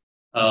okay.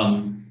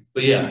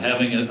 But yeah,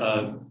 having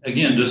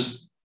again,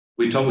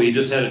 we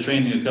just had a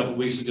training a couple of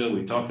weeks ago.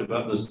 We talked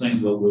about those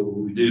things about what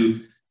we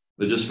do,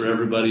 but just for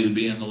everybody to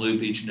be in the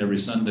loop each and every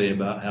Sunday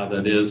about how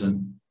that is.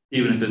 And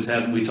even if it's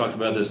we talked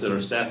about this at our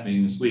staff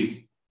meeting this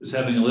week, just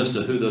having a list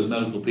of who those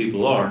medical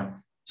people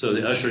are. So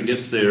the usher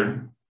gets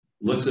there,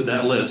 looks at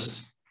that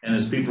list, and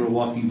as people are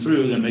walking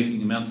through, they're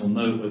making a mental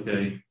note,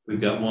 okay,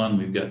 we've got 1,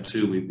 we've got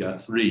 2, we've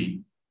got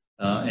 3.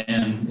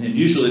 And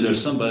usually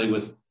there's somebody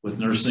with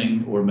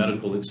nursing or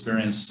medical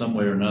experience some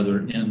way or another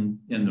in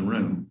the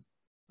room.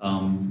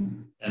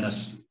 And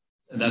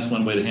that's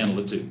one way to handle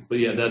it too. But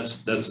yeah,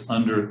 that's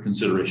under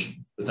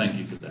consideration. But thank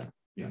you for that.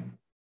 Yeah.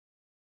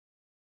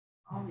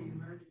 All the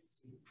emergency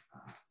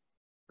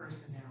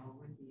personnel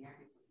would be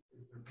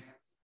ambulances or bad.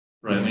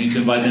 Right, we need to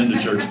invite them to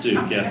church too,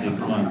 Kathy.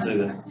 Come on, say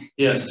that.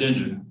 Yes,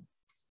 Ginger.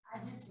 I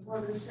just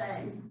want to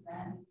say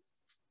that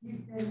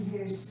you've been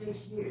here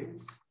 6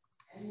 years,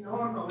 and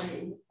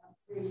normally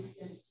a priest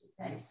gets to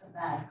take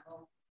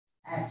sabbatical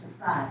after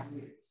 5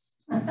 years.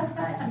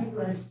 But he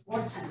was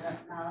fortunate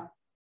enough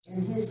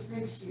in his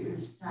 6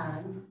 years'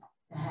 time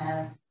to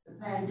have the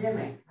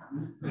pandemic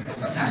come.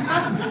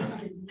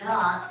 He did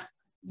not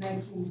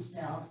make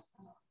himself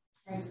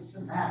take a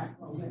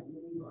sabbatical when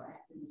we were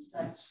having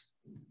such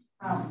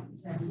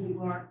problems, and he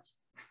worked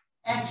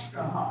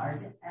extra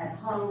hard at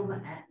home,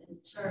 at the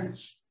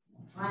church,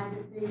 trying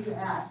to figure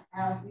out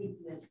how he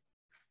could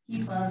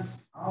keep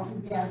us all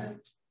together,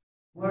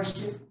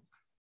 worship,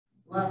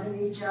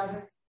 loving each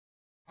other,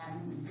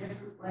 and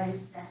different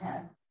ways to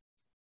have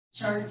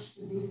church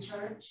to be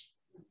church.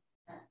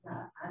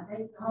 I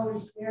think the Holy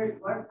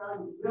Spirit worked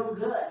on you real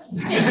good.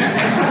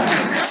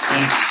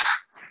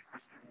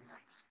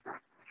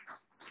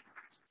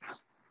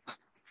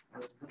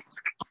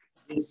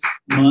 This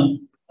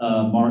month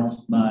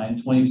marks my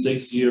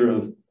 26th year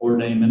of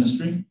ordained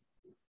ministry,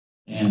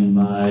 and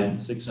my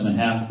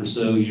 6.5 or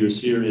so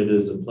years here. It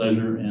is a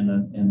pleasure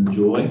and a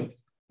joy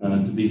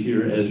to be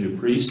here as your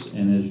priest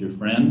and as your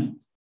friend,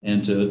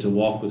 and to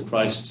walk with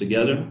Christ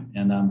together.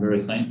 And I'm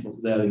very thankful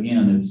for that.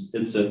 Again,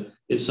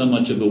 it's so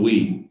much of a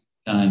we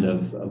kind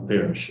of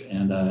parish,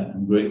 and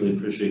I'm greatly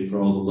appreciated for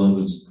all the love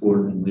and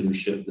support and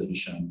leadership that is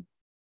shown.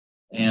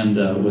 And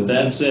with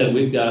that said,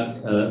 we've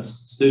got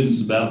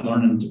students about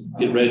to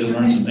get ready to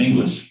learn some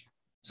English.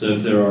 So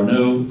if there are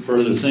no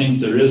further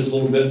things, there is a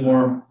little bit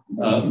more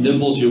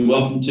nibbles you're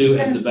welcome to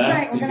at the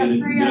back.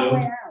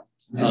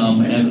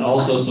 And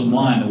also some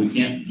wine that we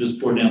can't just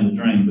pour down the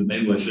drain, but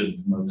maybe I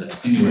should promote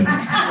that. Anyway,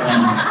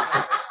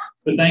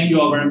 but thank you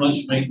all very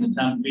much for making the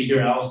time to be here.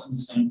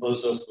 Allison's going to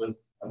close us with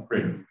a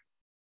prayer.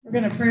 We're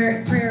going to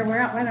prayer.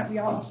 Why don't we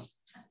all stand?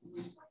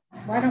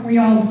 I don't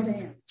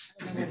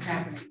know what's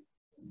happening.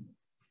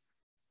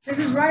 This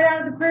is right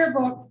out of the prayer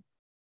book.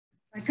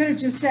 I could have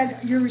just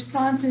said your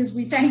response is,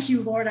 we thank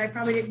you, Lord. I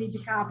probably didn't need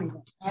to copy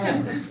them. All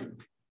right.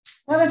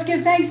 Let us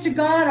give thanks to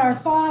God, our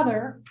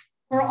Father,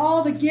 for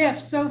all the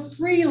gifts so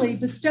freely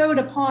bestowed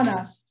upon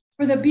us,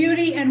 for the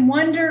beauty and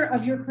wonder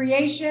of your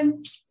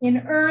creation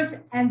in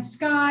earth and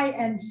sky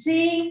and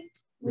sea.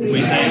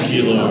 We thank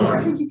you, Lord.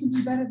 I think you can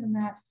do better than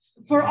that.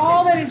 For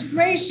all that is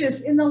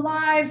gracious in the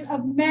lives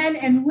of men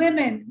and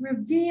women,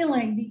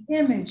 revealing the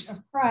image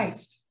of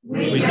Christ.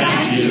 We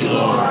thank you,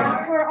 Lord.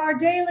 For our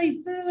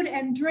daily food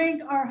and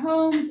drink, our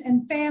homes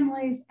and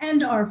families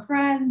and our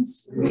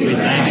friends. We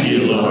thank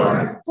you,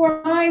 Lord.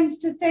 For minds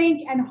to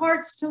think and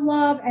hearts to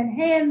love and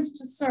hands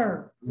to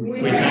serve.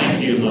 We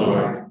thank you,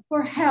 Lord.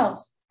 For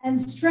health and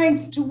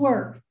strength to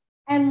work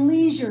and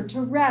leisure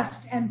to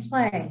rest and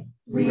play.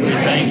 We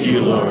thank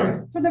you,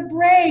 Lord. For the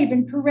brave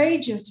and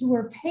courageous who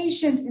are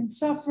patient in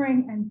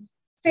suffering and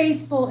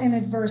faithful in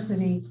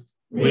adversity.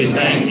 We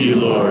thank you,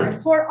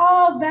 Lord. For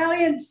all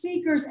valiant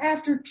seekers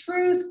after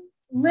truth,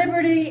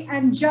 liberty,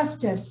 and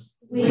justice.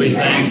 We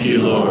thank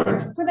you,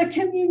 Lord. For the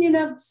communion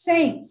of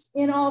saints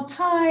in all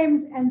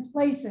times and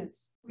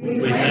places. We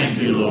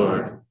thank you,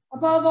 Lord.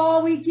 Above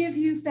all, we give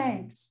you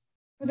thanks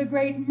for the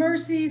great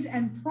mercies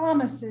and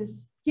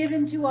promises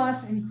given to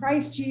us in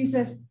Christ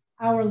Jesus,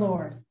 our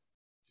Lord.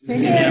 To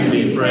him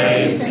be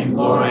praise and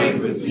glory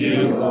with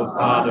you, O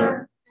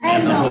Father,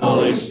 and the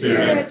Holy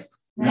Spirit,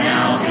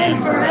 now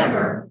and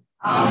forever.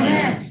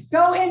 Amen.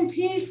 Go in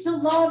peace to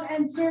love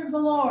and serve the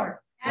Lord.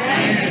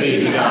 Thanks be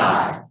to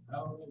God.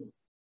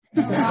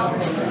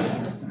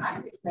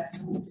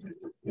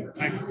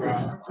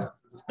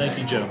 Thank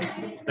you, Joe.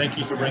 Thank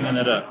you for bringing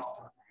that up.